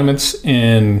deployments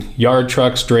in yard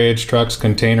trucks, drayage trucks,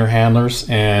 container handlers,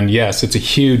 and yes, it's a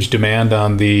huge demand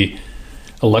on the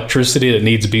electricity that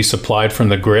needs to be supplied from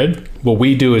the grid. What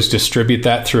we do is distribute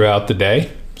that throughout the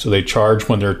day. So they charge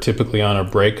when they're typically on a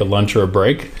break, a lunch or a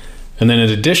break. And then in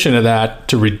addition to that,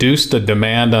 to reduce the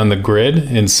demand on the grid,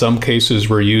 in some cases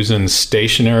we're using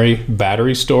stationary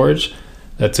battery storage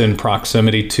that's in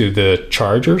proximity to the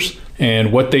chargers.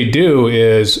 And what they do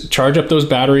is charge up those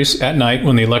batteries at night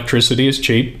when the electricity is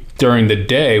cheap. During the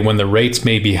day, when the rates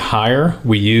may be higher,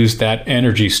 we use that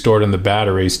energy stored in the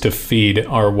batteries to feed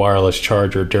our wireless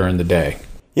charger during the day.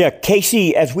 Yeah,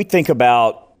 Casey, as we think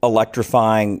about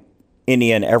electrifying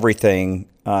any and everything,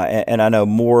 and I know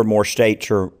more and more states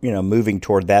are, moving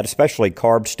toward that, especially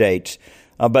CARB states.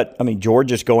 But I mean,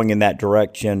 Georgia's going in that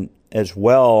direction as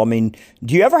well. I mean,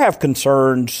 do you ever have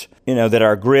concerns, that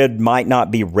our grid might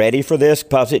not be ready for this?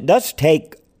 Because it does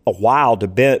take a while to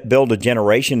build a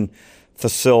generation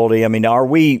facility. I mean, are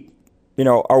we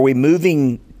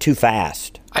moving too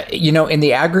fast? In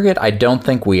the aggregate, I don't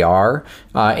think we are.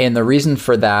 And the reason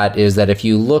for that is that if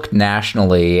you look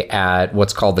nationally at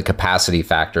what's called the capacity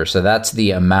factor, so that's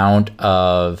the amount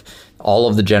of all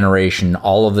of the generation,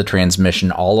 all of the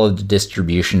transmission, all of the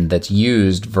distribution that's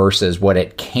used versus what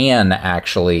it can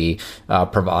actually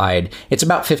provide, it's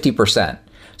about 50%.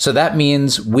 So that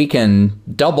means we can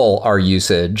double our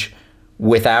usage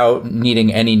without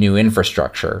needing any new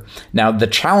infrastructure. Now, the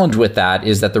challenge with that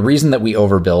is that the reason that we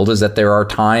overbuild is that there are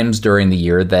times during the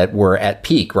year that we're at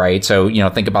peak, right? So,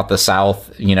 think about the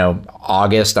South,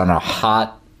 August on a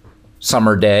hot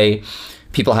summer day,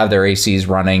 people have their ACs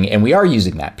running and we are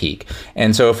using that peak.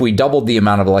 And so if we doubled the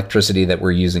amount of electricity that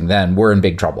we're using then, we're in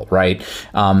big trouble, right?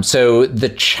 So the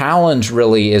challenge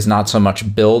really is not so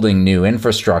much building new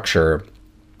infrastructure.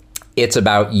 It's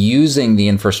about using the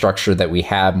infrastructure that we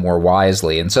have more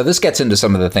wisely. And so this gets into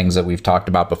some of the things that we've talked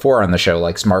about before on the show,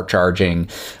 like smart charging,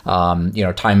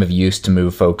 time of use to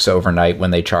move folks overnight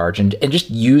when they charge, and just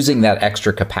using that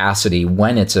extra capacity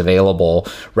when it's available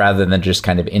rather than just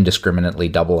kind of indiscriminately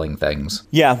doubling things.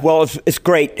 Yeah, well, it's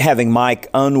great having Mike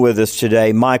on with us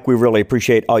today. Mike, we really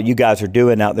appreciate all you guys are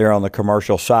doing out there on the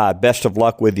commercial side. Best of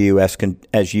luck with you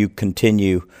as you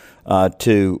continue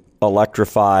to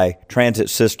electrify transit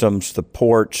systems, the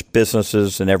ports,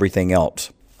 businesses, and everything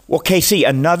else. Well, KC,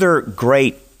 another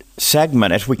great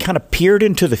segment as we kind of peered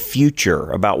into the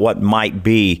future about what might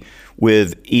be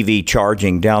with EV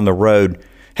charging down the road.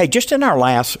 Hey, just in our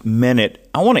last minute,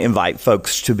 I want to invite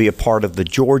folks to be a part of the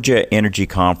Georgia Energy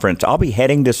Conference. I'll be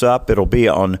heading this up. It'll be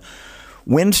on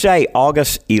Wednesday,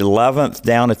 August 11th,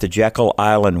 down at the Jekyll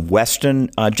Island Westin,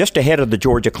 just ahead of the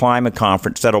Georgia Climate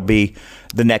Conference. That'll be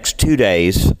the next 2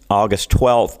 days, August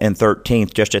 12th and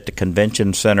 13th, just at the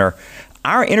Convention Center.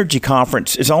 Our energy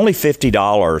conference is only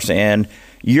 $50, and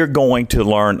you're going to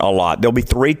learn a lot. There'll be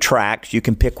 3 tracks. You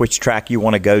can pick which track you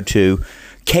want to go to.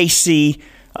 KC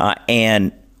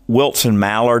and Wilson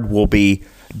Mallard will be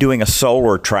doing a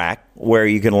solar track where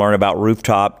you can learn about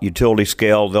rooftop, utility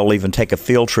scale. They'll even take a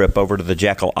field trip over to the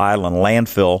Jekyll Island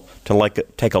landfill to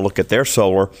take a look at their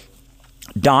solar.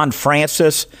 Don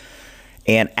Francis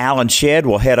and Alan Shedd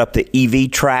will head up the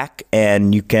EV track,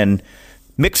 and you can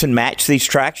mix and match these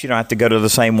tracks. You don't have to go to the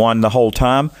same one the whole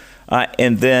time.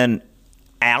 And then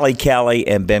Allie Kelly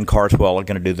and Ben Carswell are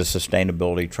going to do the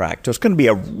sustainability track. So it's going to be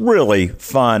a really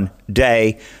fun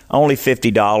day, only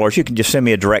 $50. You can just send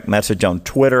me a direct message on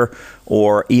Twitter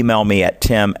or email me at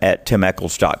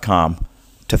tim@timechols.com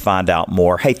to find out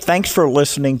more. Hey, thanks for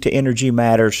listening to Energy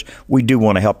Matters. We do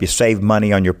want to help you save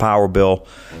money on your power bill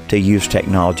to use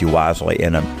technology wisely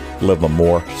and live a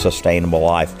more sustainable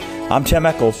life. I'm Tim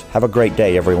Echols. Have a great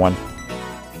day, everyone.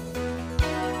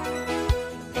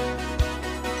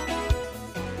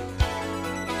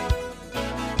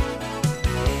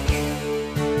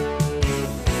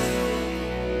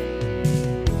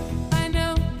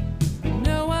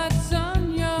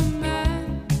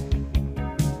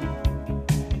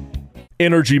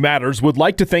 Energy Matters would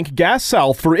like to thank Gas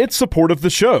South for its support of the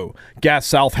show. Gas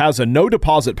South has a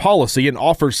no-deposit policy and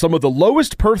offers some of the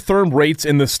lowest per-therm rates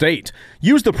in the state.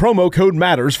 Use the promo code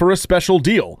MATTERS for a special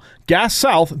deal. Gas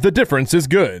South, the difference is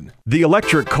good. The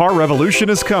electric car revolution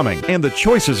is coming, and the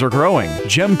choices are growing.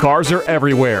 Gem cars are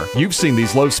everywhere. You've seen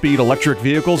these low-speed electric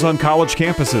vehicles on college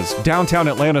campuses, downtown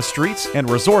Atlanta streets, and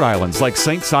resort islands like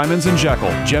St. Simons and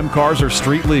Jekyll. Gem cars are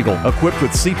street legal, equipped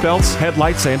with seatbelts,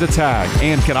 headlights, and a tag,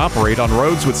 and can operate on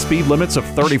roads with speed limits of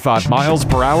 35 miles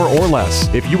per hour or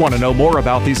less. If you want to know more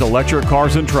about these electric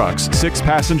cars and trucks,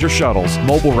 6-passenger shuttles,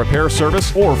 mobile repair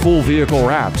service, or full vehicle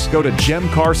wraps, go to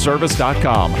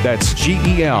gemcarservice.com. That's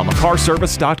GEM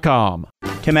carservice.com.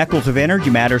 Tim Echols of Energy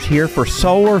Matters here for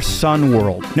Solar Sun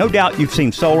World. No doubt you've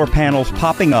seen solar panels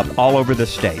popping up all over the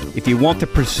state. If you want the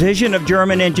precision of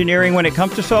German engineering when it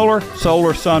comes to solar,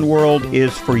 Solar Sun World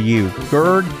is for you.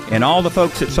 Gerd and all the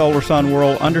folks at Solar Sun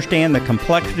World understand the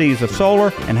complexities of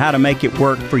solar and how to make it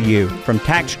work for you. From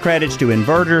tax credits to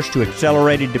inverters to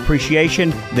accelerated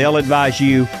depreciation, they'll advise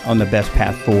you on the best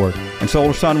path forward. And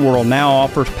Solar Sun World now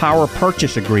offers power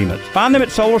purchase agreements. Find them at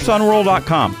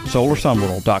solarsunworld.com,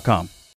 solarsunworld.com.